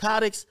type of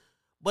narcotics.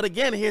 But,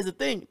 again, here's the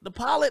thing. The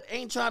pilot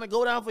ain't trying to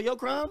go down for your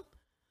crime.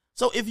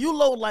 So, if you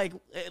load, like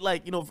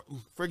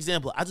for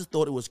example, I just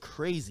thought it was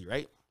crazy,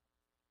 right?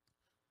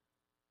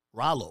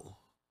 Rollo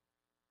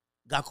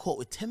got caught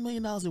with $10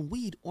 million in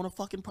weed on a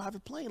fucking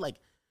private plane. Like,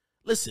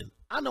 listen,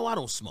 I know I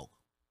don't smoke.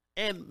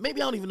 And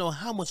maybe I don't even know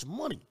how much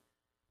money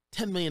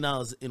 $10 million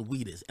in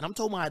weed is. And I'm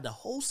talking about at the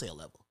wholesale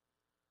level.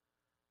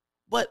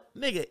 But,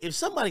 nigga, if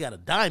somebody got a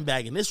dime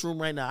bag in this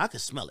room right now, I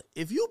could smell it.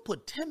 If you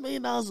put $10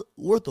 million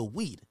worth of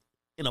weed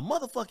in a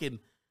motherfucking,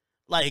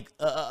 like,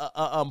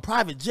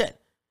 private jet,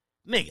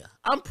 nigga,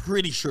 I'm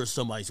pretty sure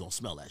somebody's gonna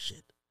smell that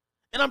shit.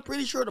 And I'm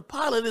pretty sure the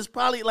pilot is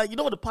probably, like, you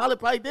know what the pilot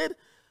probably did?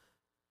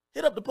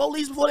 Hit up the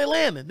police before they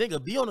landed.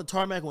 Nigga, be on the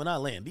tarmac when I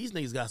land. These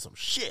niggas got some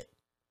shit.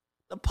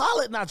 The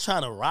pilot not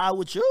trying to ride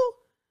with you.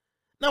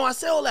 Now, I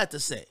say all that to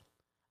say,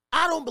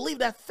 I don't believe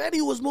that Fetty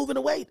was moving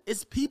the weight.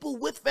 It's people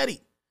with Fetty.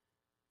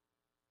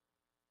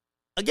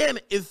 Again,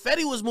 if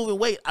Fetty was moving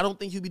weight, I don't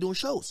think he'd be doing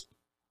shows.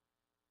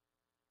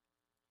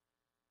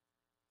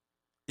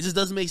 It just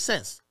doesn't make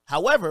sense.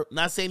 However, I'm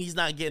not saying he's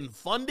not getting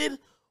funded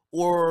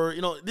or,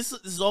 this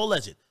is all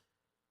alleged.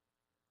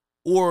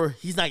 Or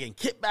he's not getting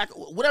kicked back,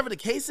 whatever the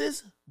case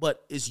is,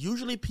 but it's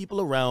usually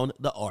people around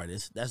the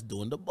artist that's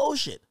doing the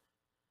bullshit.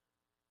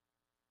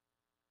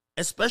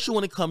 Especially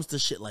when it comes to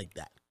shit like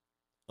that.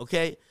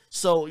 Okay?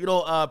 So,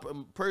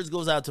 prayers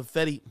goes out to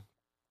Fetty.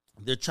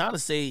 They're trying to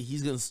say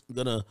he's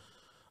gonna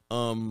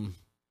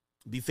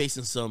be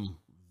facing some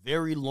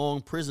very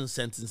long prison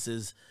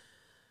sentences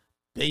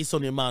based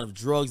on the amount of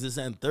drugs, this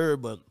and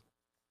third, but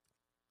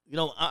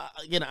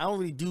I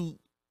only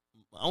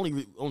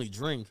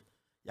drink.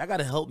 Y'all got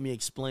to help me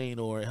explain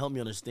or help me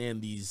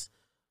understand these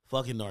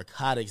fucking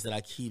narcotics that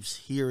I keep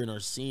hearing or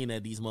seeing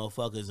that these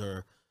motherfuckers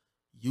are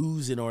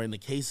using, or in the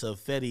case of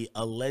Fetty,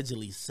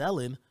 allegedly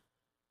selling.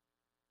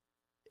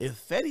 If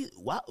Fetty,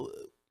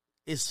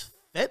 is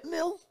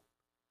fentanyl?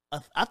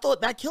 I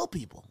thought that killed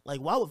people. Like,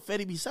 why would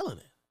Fetty be selling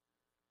it?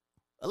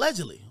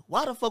 Allegedly.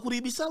 Why the fuck would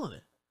he be selling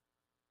it?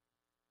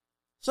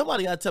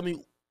 Somebody got to tell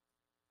me,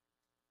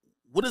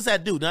 what does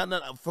that do?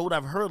 Not for what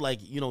I've heard, like,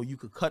 you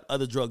could cut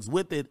other drugs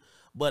with it,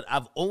 but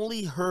I've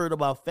only heard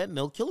about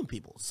fentanyl killing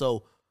people.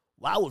 So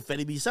why would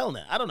Fetty be selling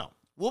that? I don't know.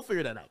 We'll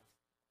figure that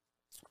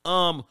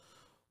out.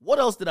 What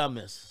else did I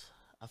miss?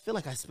 I feel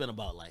like I spent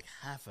about like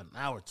half an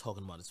hour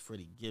talking about this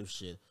Freddie Gibbs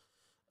shit.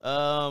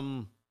 Let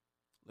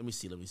me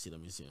see.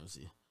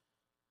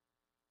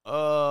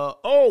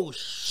 Oh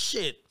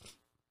shit.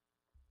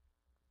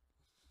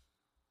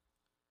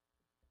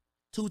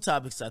 Two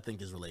topics I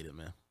think is related,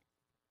 man.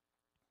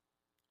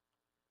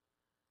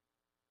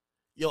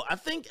 Yo, I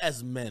think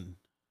as men,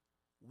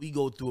 we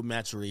go through a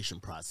maturation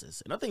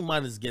process. And I think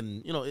mine is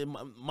getting,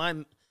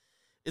 mine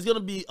it's gonna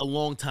be a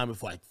long time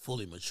before I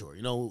fully mature.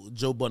 You know,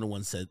 Joe Budden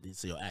once said, he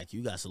said, "Yo, Ak,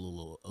 you got a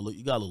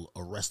little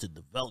arrested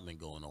development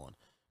going on."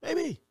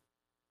 Maybe.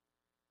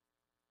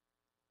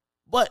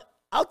 But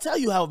I'll tell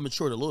you how I've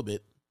matured a little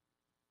bit.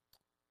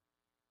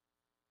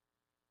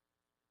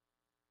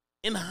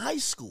 In high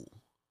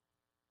school,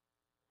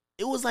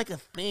 it was like a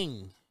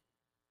thing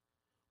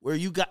where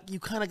you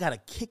kind of got a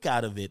kick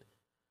out of it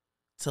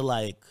to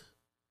like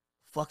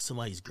fuck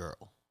somebody's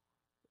girl.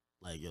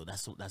 Like, yo,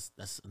 that's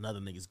another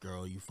nigga's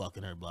girl, you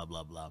fucking her, blah,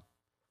 blah, blah.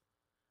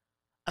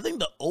 I think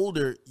the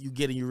older you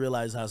get and you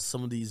realize how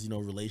some of these,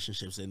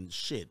 relationships and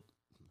shit,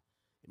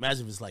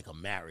 imagine if it's like a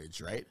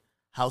marriage, right?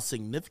 How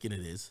significant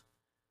it is.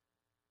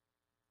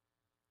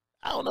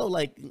 I don't know,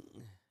 like,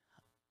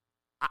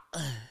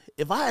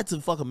 if I had to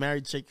fuck a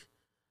married chick,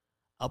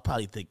 I'll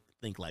probably think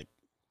like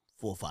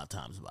 4 or 5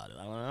 times about it.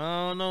 I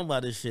don't know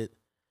about this shit.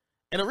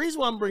 And the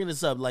reason why I'm bringing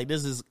this up, like,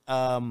 this is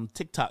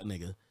TikTok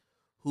nigga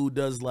who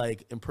does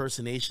like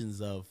impersonations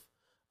of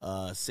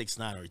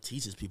 6ix9ine, or he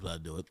teaches people how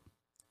to do it.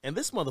 And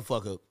this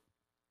motherfucker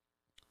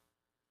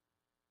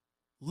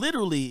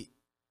literally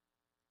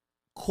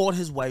caught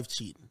his wife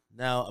cheating.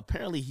 Now,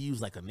 apparently he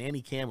used like a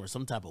nanny cam or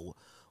some type of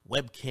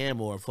webcam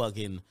or a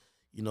fucking,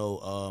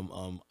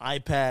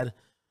 iPad,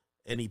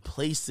 and he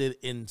placed it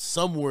in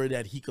somewhere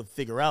that he could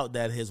figure out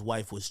that his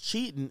wife was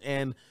cheating,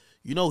 and,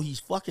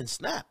 he's fucking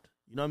snapped.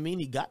 You know what I mean?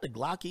 He got the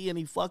Glocky and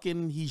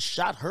he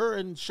shot her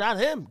and shot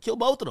him, killed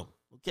both of them,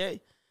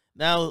 okay?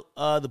 Now,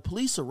 the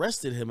police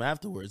arrested him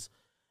afterwards,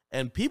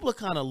 and people are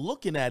kind of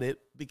looking at it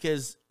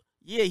because,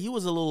 yeah, he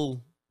was a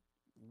little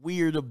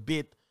weird, a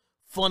bit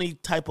funny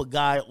type of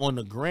guy on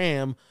the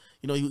gram.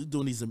 He was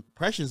doing these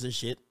impressions and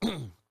shit,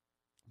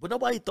 but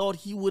nobody thought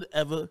he would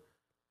ever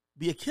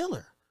be a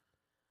killer.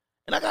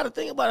 And I got to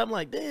think about it. I'm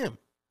like, damn,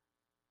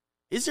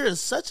 is there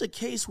such a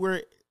case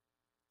where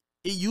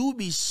you would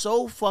be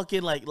so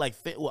fucking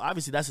well,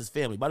 obviously that's his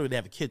family. By the way, they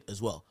have a kid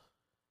as well.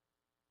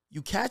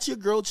 You catch your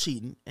girl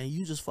cheating and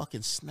you just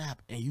fucking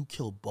snap and you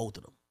kill both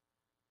of them.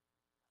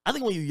 I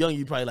think when you're young,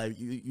 you probably like,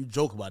 you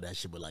joke about that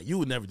shit, but like, you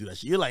would never do that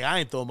shit. You're like, I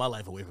ain't throwing my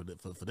life away for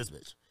this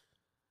bitch.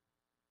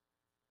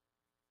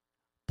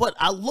 But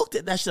I looked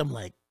at that shit, I'm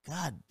like,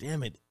 God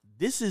damn it.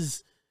 This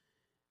is,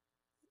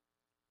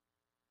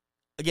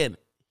 again,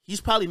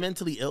 he's probably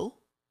mentally ill,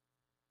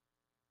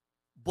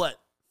 but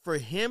for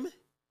him,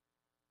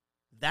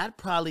 that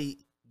probably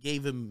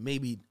gave him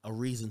maybe a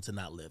reason to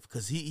not live,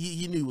 because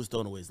he knew he was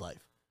throwing away his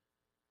life.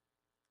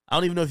 I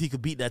don't even know if he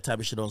could beat that type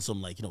of shit on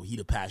some, like, heat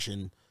of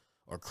passion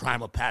or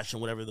crime of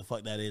passion, whatever the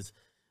fuck that is.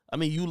 I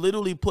mean, you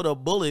literally put a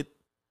bullet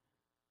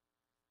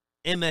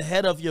in the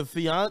head of your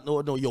fiance,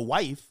 or no, your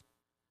wife,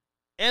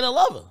 and a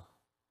lover.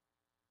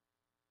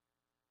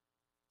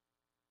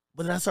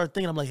 But then I started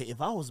thinking, I'm like,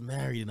 if I was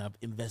married and I've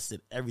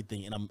invested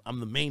everything and I'm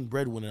the main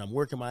breadwinner and I'm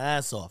working my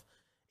ass off,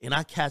 and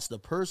I catch the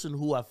person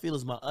who I feel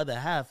is my other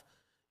half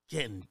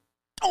getting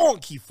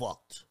donkey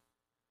fucked,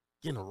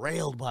 getting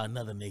railed by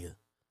another nigga,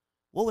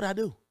 what would I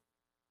do?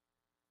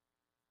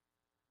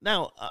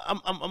 Now,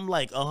 I'm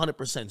like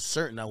 100%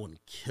 certain I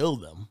wouldn't kill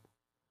them.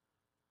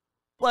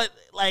 But,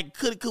 like,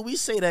 could we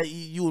say that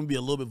you wouldn't be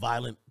a little bit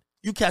violent?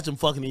 You catch them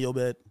fucking in your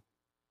bed.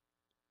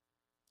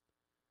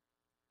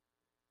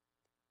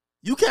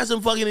 You catch them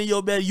fucking in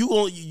your bed,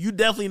 you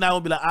definitely not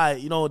gonna be like, all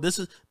right, this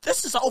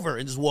is over,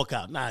 and just walk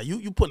out. Nah,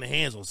 you putting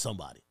hands on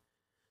somebody.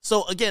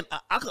 So again,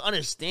 I could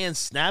understand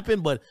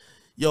snapping, but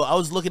I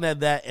was looking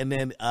at that, and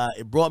then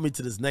it brought me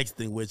to this next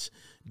thing, which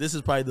this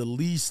is probably the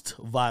least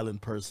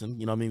violent person,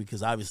 you know what I mean?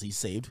 Because obviously he's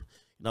saved.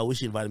 I wish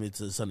he invited me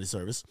to the Sunday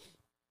service.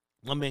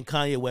 My man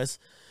Kanye West.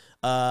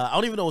 I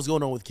don't even know what's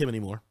going on with Kim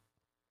anymore.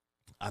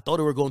 I thought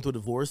they were going through a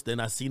divorce.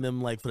 Then I seen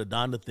them like for the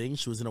Donda thing.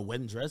 She was in a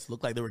wedding dress.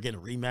 Looked like they were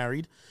getting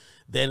remarried.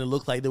 Then it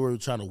looked like they were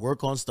trying to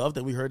work on stuff.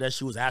 Then we heard that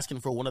she was asking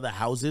for one of the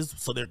houses,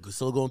 so they're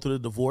still going through the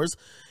divorce.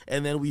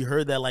 And then we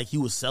heard that like he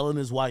was selling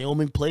his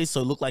Wyoming place,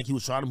 so it looked like he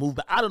was trying to move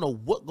back. I don't know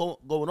what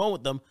going on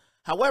with them.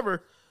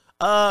 However,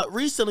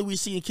 recently we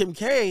seen Kim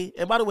K.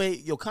 And by the way,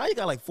 Kanye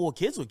got like 4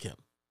 kids with Kim.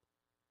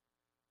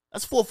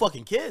 That's 4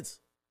 fucking kids.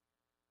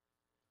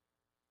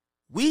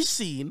 We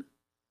seen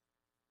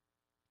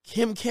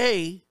Kim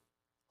K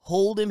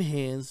holding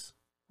hands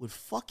with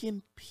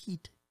fucking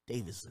Pete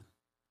Davidson.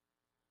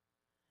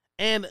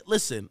 And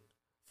listen,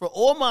 for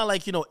all my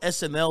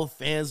SNL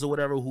fans or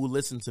whatever who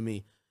listen to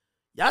me,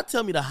 y'all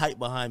tell me the hype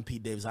behind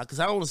Pete Davidson, because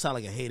I don't want to sound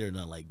like a hater or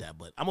nothing like that,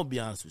 but I'm going to be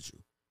honest with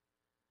you.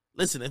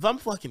 Listen, if I'm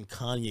fucking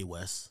Kanye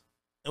West,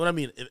 and what I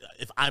mean,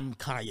 if I'm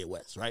Kanye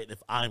West, right?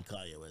 If I'm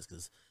Kanye West,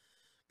 because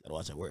got to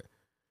watch that word.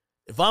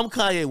 If I'm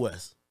Kanye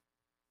West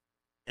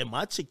and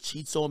my chick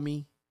cheats on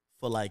me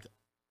for like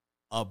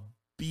a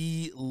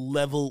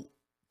B-level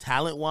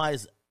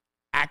talent-wise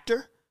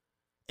actor,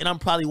 and I'm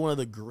probably one of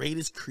the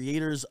greatest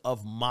creators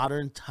of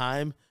modern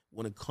time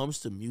when it comes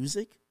to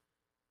music.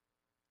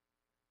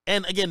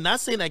 And again, not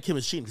saying that Kim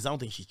is cheating, because I don't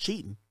think she's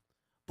cheating.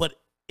 But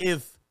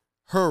if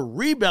her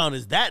rebound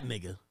is that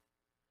nigga,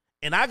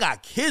 and I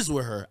got kids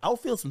with her, I'll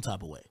feel some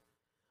type of way.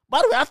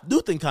 By the way, I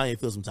do think Kanye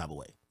feels some type of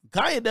way.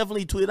 Kanye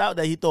definitely tweeted out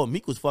that he thought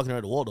Meek was fucking her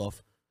at the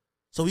Waldorf.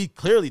 So he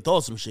clearly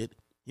thought some shit.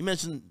 He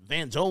mentioned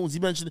Van Jones.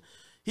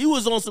 He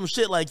was on some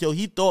shit like, yo,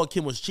 he thought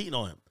Kim was cheating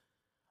on him.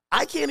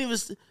 I can't even,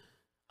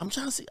 I'm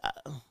trying to see.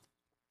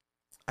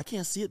 I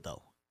can't see it,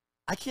 though.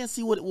 I can't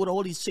see what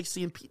all these chicks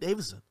see in Pete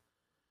Davidson.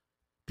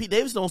 Pete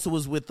Davidson also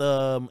was with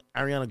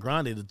Ariana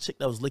Grande, the chick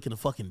that was licking the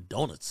fucking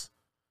donuts.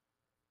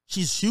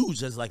 She's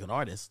huge as like an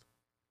artist.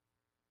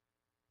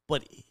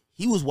 But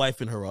he was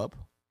wifing her up.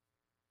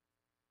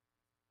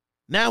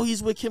 Now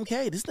he's with Kim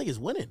K. This nigga's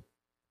winning.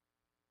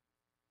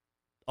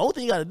 Only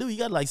thing you got to do, you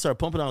got to like start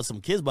pumping out some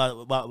kids by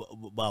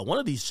one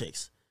of these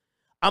chicks.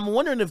 I'm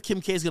wondering if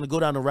Kim K is going to go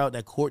down the route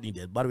that Courtney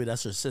did. By the way,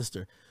 that's her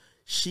sister.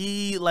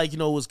 She, like,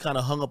 was kind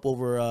of hung up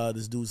over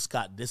this dude,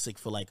 Scott Disick,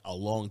 for, like, a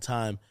long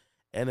time.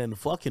 And then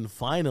fucking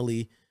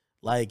finally,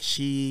 like,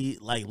 she,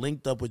 like,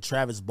 linked up with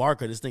Travis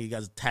Barker. This nigga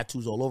got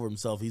tattoos all over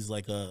himself. He's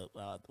like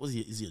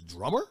is he a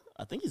drummer?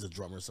 I think he's a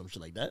drummer or some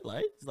shit like that,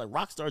 right? He's like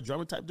rock star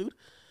drummer type dude.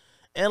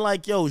 And,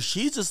 like, yo,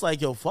 she's just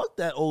like, yo, fuck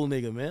that old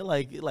nigga, man.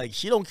 Like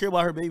she don't care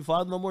about her baby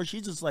father no more.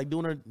 She's just, like,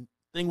 doing her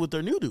thing with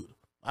her new dude.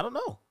 I don't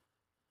know.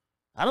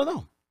 I don't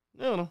know.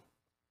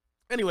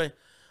 Anyway,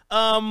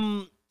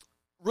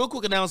 real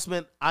quick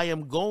announcement.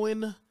 I'm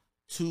going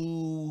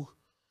to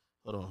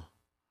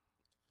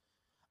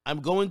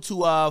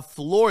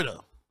Florida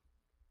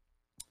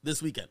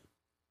this weekend.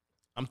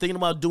 I'm thinking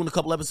about doing a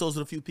couple episodes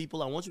with a few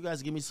people. I want you guys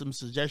to give me some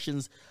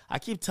suggestions. I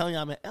keep telling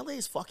you, LA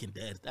is fucking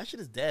dead. That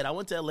shit is dead. I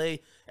went to LA.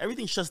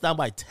 Everything shuts down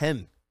by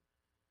 10.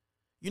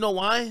 You know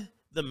why?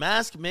 The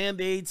mask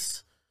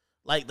mandates,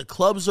 like, the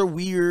clubs are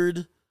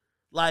weird.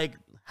 Like,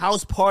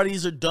 house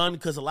parties are done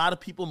because a lot of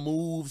people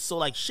move. So,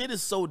 like, shit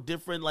is so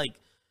different. Like,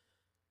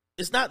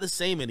 it's not the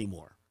same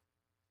anymore.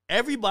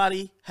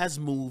 Everybody has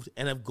moved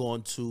and have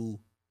gone to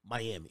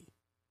Miami.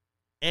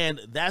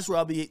 And that's where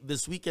I'll be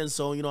this weekend.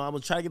 So, I'm going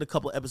to try to get a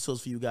couple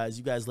episodes for you guys.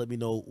 You guys let me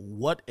know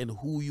what and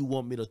who you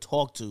want me to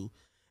talk to,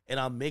 and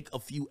I'll make a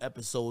few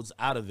episodes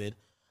out of it.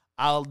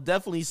 I'll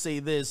definitely say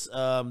this.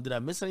 Did I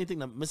miss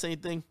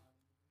anything?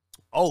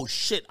 Oh,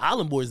 shit.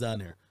 Island Boys down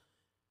there.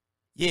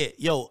 Yeah,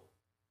 yo.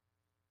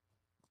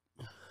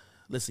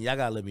 Listen, y'all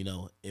got to let me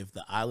know if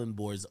the Island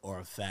Boys are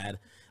a fad.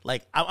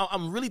 Like,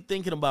 I'm really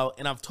thinking about,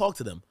 and I've talked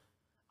to them.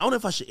 I don't know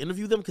if I should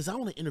interview them because I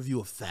want to interview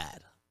a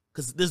fad.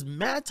 Because there's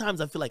mad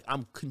times I feel like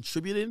I'm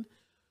contributing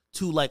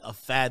to, like, a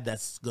fad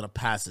that's going to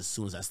pass as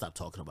soon as I stop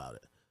talking about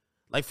it.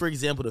 Like, for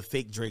example, the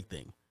fake Drake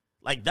thing.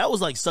 Like, that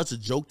was, like, such a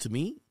joke to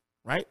me,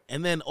 right?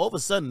 And then all of a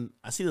sudden,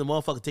 I see the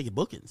motherfucker taking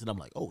bookings. And I'm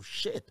like, oh,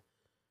 shit.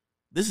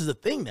 This is a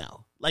thing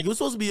now. Like, it was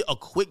supposed to be a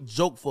quick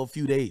joke for a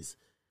few days.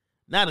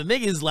 Now the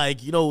nigga's, like,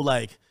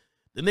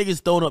 the nigga's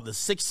throwing up the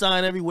 6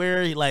 sign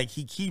everywhere.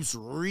 He keeps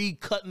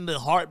recutting the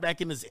heart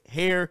back in his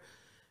hair.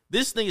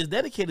 This thing is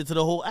dedicated to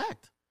the whole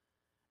act.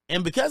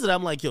 And because of that,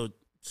 I'm like, yo,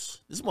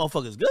 this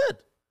motherfucker's good.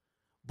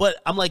 But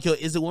I'm like, yo,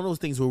 is it one of those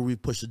things where we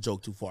push the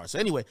joke too far? So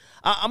anyway,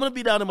 I'm going to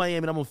be down in Miami,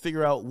 and I'm going to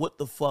figure out what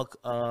the fuck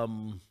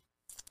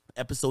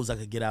episodes I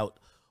could get out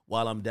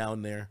while I'm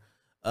down there.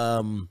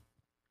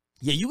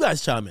 Yeah, you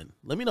guys chime in.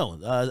 Let me know.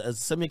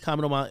 Send me a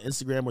comment on my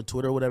Instagram or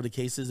Twitter or whatever the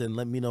case is, and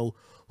let me know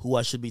who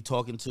I should be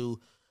talking to.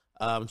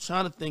 I'm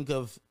trying to think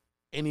of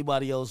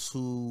anybody else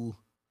who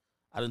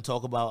I didn't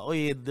talk about. Oh,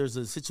 yeah, there's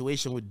a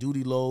situation with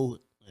Duty Low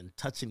and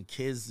touching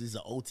kids. He's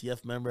an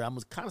OTF member. I'm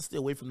going to kind of stay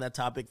away from that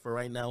topic for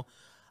right now.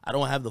 I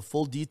don't have the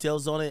full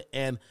details on it,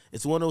 and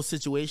it's one of those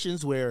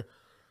situations where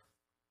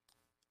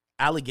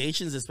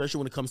allegations, especially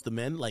when it comes to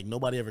men, like,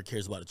 nobody ever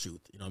cares about the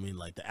truth. You know what I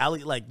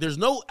mean? Like, there's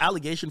no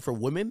allegation for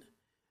women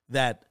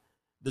that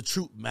the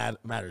truth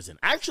matters in.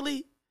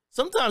 Actually,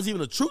 sometimes even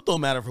the truth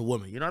don't matter for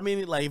women. You know what I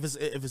mean? Like,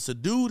 if it's a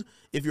dude,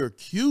 if you're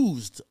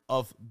accused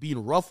of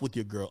being rough with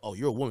your girl, oh,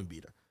 you're a woman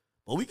beater.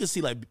 But we could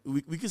see, like,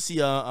 we could see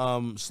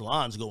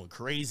Solange going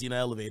crazy in the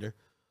elevator.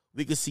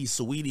 We could see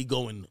Saweetie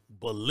going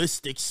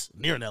ballistics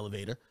near an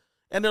elevator.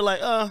 And they're like,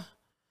 that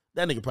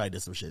nigga probably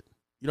did some shit.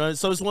 You know,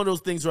 so it's one of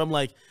those things where I'm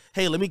like,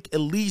 hey, let me at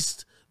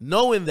least,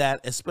 knowing that,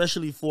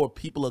 especially for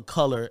people of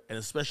color and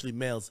especially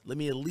males, let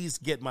me at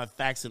least get my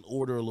facts in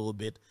order a little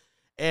bit,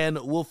 and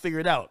we'll figure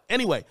it out.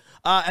 Anyway,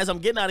 as I'm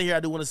getting out of here, I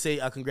do want to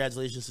say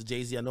congratulations to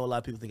Jay-Z. I know a lot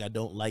of people think I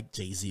don't like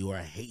Jay-Z or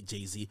I hate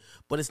Jay-Z,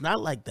 but it's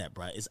not like that,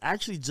 bro. It's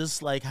actually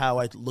just like how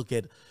I look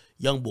at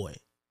YoungBoy,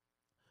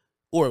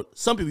 or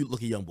some people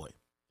look at YoungBoy.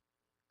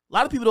 A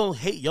lot of people don't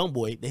hate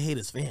YoungBoy, they hate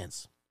his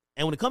fans.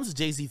 And when it comes to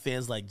Jay-Z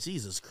fans, like,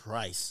 Jesus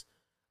Christ,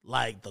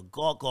 like, the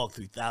Gawk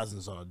 3000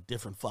 is on a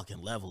different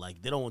fucking level.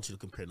 Like, they don't want you to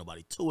compare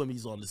nobody to him.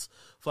 He's on this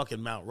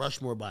fucking Mount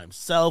Rushmore by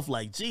himself.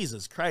 Like,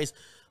 Jesus Christ.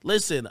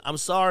 Listen, I'm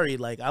sorry.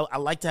 Like, I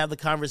like to have the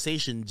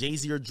conversation,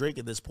 Jay-Z or Drake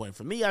at this point.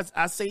 For me,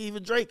 I say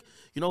even Drake.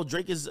 You know,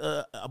 Drake is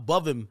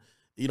above him,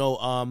 you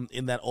know,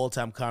 in that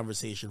all-time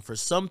conversation. For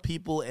some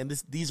people, and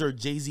these are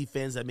Jay-Z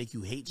fans that make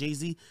you hate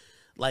Jay-Z,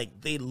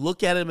 like, they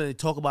look at him and they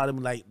talk about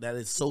him like that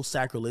is so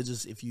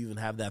sacrilegious if you even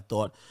have that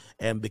thought.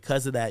 And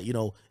because of that, you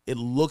know, it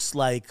looks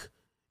like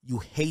you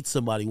hate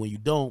somebody when you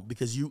don't,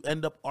 because you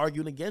end up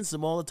arguing against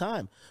them all the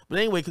time. But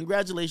anyway,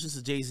 congratulations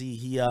to Jay-Z.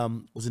 He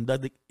was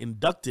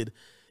inducted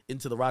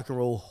into the Rock and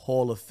Roll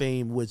Hall of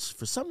Fame, which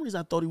for some reason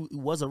I thought he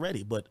was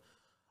already. But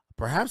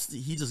perhaps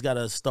he just got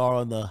a star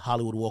on the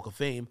Hollywood Walk of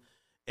Fame.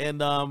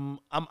 And I'm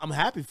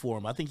happy for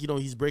him. I think,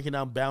 he's breaking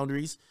down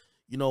boundaries.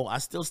 I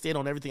still stand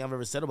on everything I've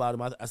ever said about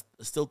him. I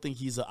still think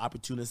he's an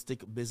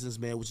opportunistic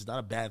businessman, which is not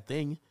a bad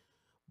thing.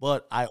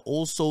 But I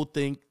also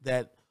think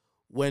that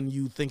when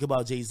you think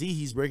about Jay-Z,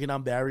 he's breaking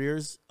down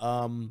barriers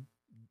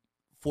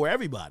for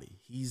everybody.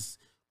 He's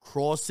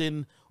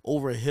crossing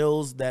over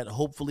hills that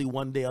hopefully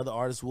one day other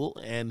artists will.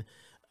 And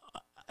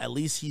at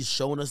least he's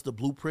showing us the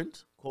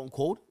blueprint, quote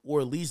unquote,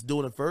 or at least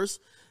doing it first,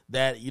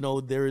 that,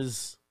 there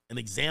is an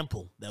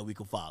example that we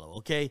can follow,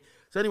 okay?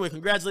 So anyway,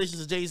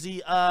 congratulations to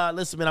Jay-Z.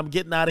 Listen, man, I'm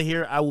getting out of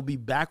here. I will be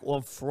back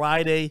on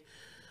Friday.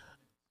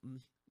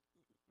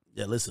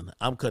 Yeah, listen,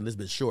 I'm cutting this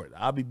bit short.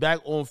 I'll be back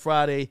on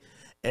Friday.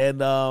 And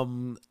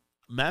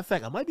matter of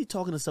fact, I might be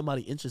talking to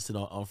somebody interested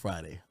on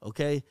Friday,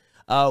 okay?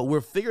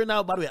 We're figuring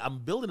out, by the way, I'm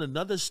building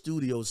another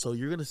studio, so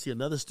you're going to see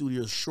another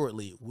studio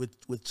shortly,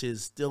 which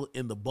is still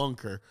in the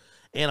bunker.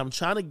 And I'm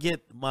trying to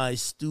get my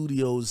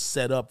studios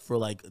set up for,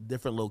 like,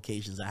 different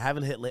locations. I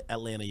haven't hit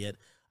Atlanta yet.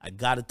 I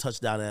got to touch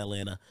down in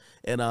Atlanta.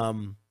 And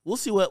we'll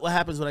see what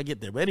happens when I get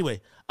there. But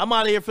anyway, I'm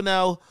out of here for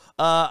now.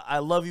 I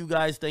love you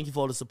guys. Thank you for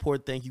all the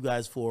support. Thank you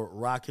guys for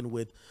rocking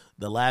with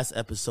the last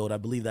episode. I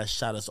believe that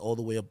shot us all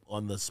the way up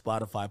on the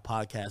Spotify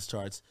podcast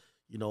charts.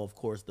 Of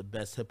course, the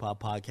best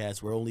hip-hop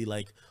podcast. We're only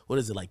like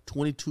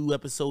 22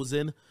 episodes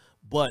in.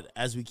 But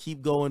as we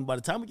keep going, by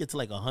the time we get to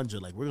like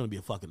 100, we're going to be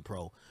a fucking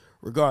pro.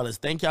 Regardless,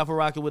 thank y'all for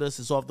rocking with us.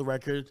 It's Off the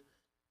Record.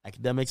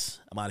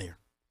 Academics, I'm out of here.